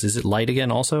weaknesses? Is it light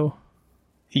again also?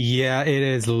 Yeah, it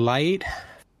is light,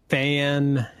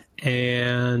 fan,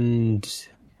 and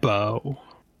bow.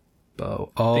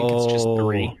 Bow. I think it's just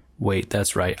 3. Wait,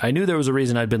 that's right. I knew there was a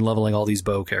reason I'd been leveling all these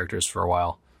bow characters for a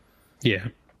while. Yeah.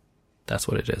 That's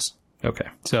what it is. Okay.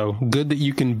 So good that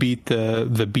you can beat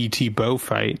the BT bow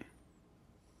fight,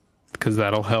 because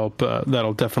that'll help.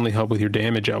 That'll definitely help with your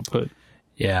damage output.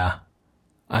 Yeah.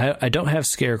 I don't have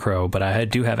Scarecrow, but I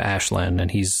do have Ashland,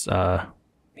 and he's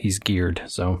geared,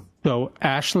 so... So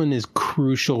Ashlyn is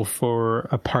crucial for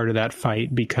a part of that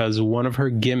fight, because one of her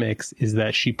gimmicks is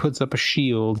that she puts up a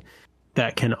shield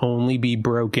that can only be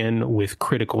broken with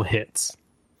critical hits.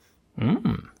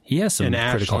 He has some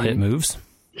critical hit moves.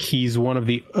 He's one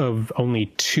of only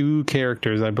 2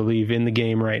 characters, I believe, in the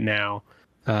game right now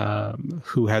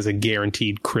who has a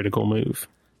guaranteed critical move.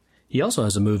 He also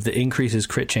has a move that increases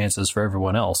crit chances for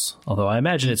everyone else, although I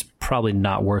imagine it's probably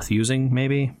not worth using,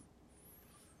 maybe?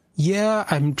 Yeah,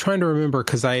 I'm trying to remember,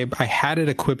 because I had it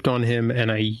equipped on him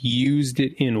and I used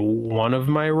it in one of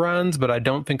my runs, but I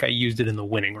don't think I used it in the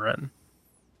winning run.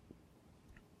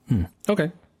 Okay.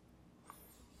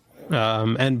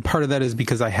 And part of that is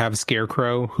because I have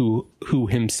Scarecrow, who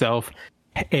himself,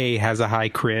 A, has a high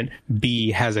crit,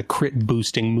 B, has a crit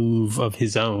boosting move of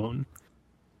his own.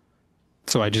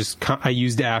 So I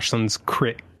used Ashland's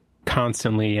crit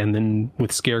constantly, and then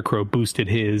with Scarecrow boosted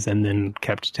his, and then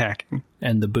kept attacking.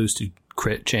 And the boosted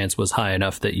crit chance was high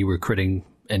enough that you were critting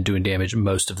and doing damage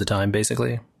most of the time,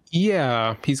 basically?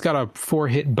 Yeah, he's got a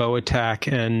 4-hit bow attack,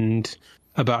 and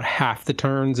about half the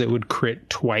turns it would crit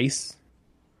twice.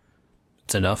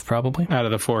 It's enough, probably? Out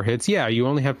of the 4 hits. Yeah, you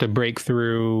only have to break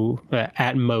through,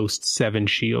 at most, 7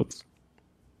 shields.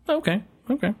 Okay.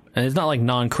 And it's not like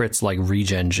non-crits like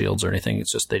regen shields or anything.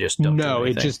 It's just they just don't. No,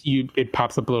 it just it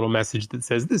pops up a little message that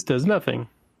says this does nothing.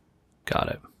 Got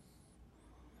it.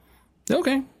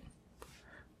 Okay.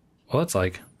 Well, that's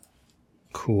like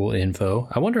cool info.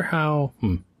 I wonder how.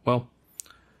 Well,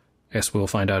 I guess we'll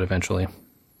find out eventually.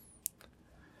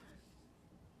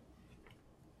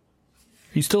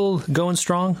 Are you still going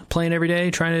strong, playing every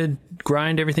day, trying to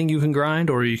grind everything you can grind,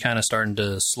 or are you kind of starting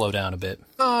to slow down a bit?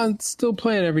 Still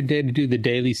playing every day to do the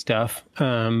daily stuff.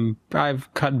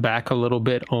 I've cut back a little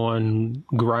bit on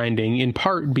grinding, in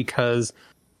part because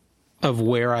of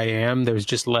where I am. There's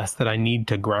just less that I need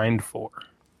to grind for.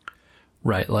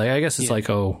 Right. Like, I guess it's like,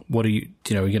 what are you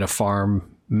you're going to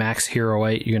farm max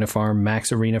Heroite, you're going to farm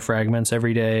max arena fragments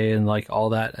every day, and like all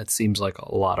that. That seems like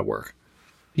a lot of work.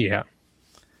 Yeah.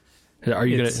 Are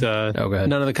you going to... go ahead.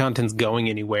 None of the content's going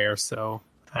anywhere, so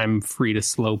I'm free to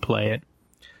slow play it.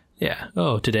 Yeah.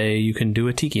 Oh, today you can do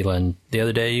a Tiki Land. The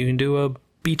other day you can do a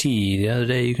BT. The other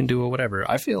day you can do a whatever.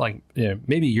 I feel like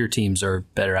maybe your teams are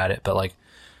better at it, but like,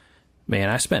 man,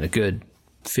 I spent a good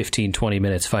 15, 20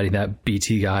 minutes fighting that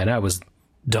BT guy, and I was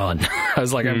done. I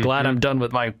was like, I'm glad I'm done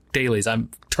with my dailies.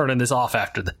 I'm turning this off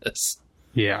after this.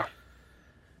 Yeah.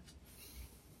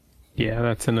 Yeah,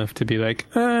 that's enough to be like,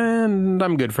 and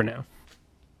I'm good for now.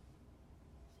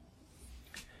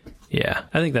 Yeah,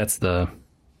 I think that's the,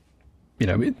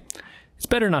 it's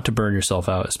better not to burn yourself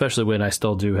out, especially when I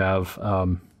still do have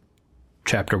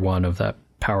chapter 1 of that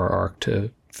power arc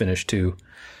to finish too.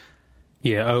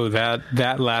 Yeah,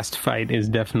 that last fight is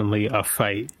definitely a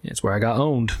fight. It's where I got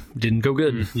owned. Didn't go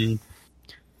good. Mm-hmm.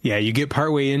 Yeah, you get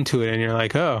partway into it and you're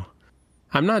like, oh,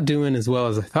 I'm not doing as well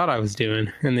as I thought I was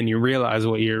doing. And then you realize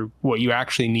what you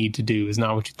actually need to do is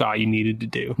not what you thought you needed to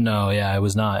do. No, yeah, I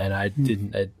was not. And I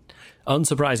didn't,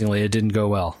 unsurprisingly, it didn't go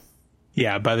well.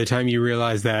 Yeah, by the time you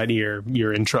realize that,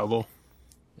 you're in trouble.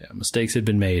 Yeah, mistakes had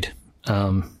been made.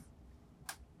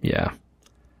 Yeah.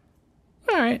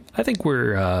 All right. I think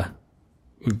we're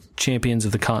champions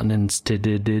of the continents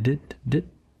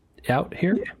out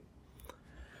here. Yeah.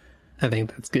 I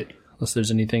think that's good. Unless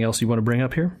there's anything else you want to bring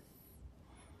up here?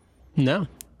 No,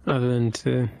 other than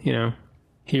to,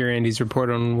 hear Andy's report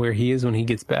on where he is when he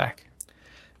gets back.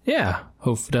 Yeah,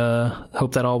 hope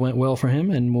that all went well for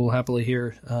him, and we'll happily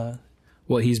hear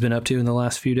what he's been up to in the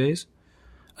last few days.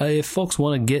 If folks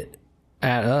want to get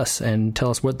at us and tell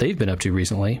us what they've been up to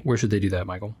recently, where should they do that,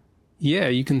 Michael? Yeah,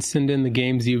 you can send in the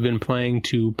games you've been playing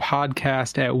to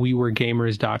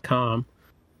podcast@weweregamers.com.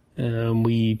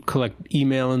 We collect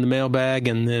email in the mailbag,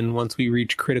 and then once we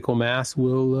reach critical mass,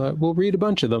 we'll read a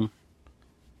bunch of them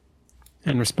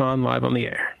and respond live on the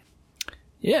air.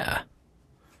 Yeah.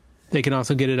 They can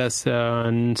also get at us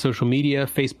on social media,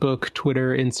 Facebook,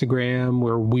 Twitter, Instagram,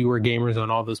 where We Were Gamers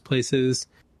on all those places.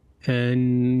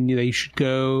 And they should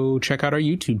go check out our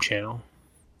YouTube channel.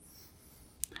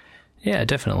 Yeah,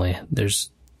 definitely.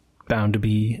 There's bound to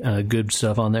be good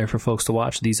stuff on there for folks to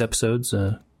watch. These episodes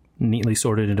neatly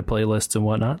sorted into playlists and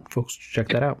whatnot. Folks, check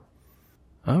that out.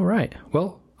 All right.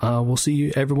 Well, we'll see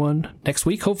you everyone next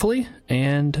week, hopefully.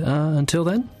 And until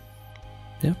then,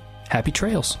 happy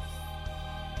trails.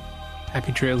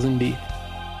 Happy trails indeed.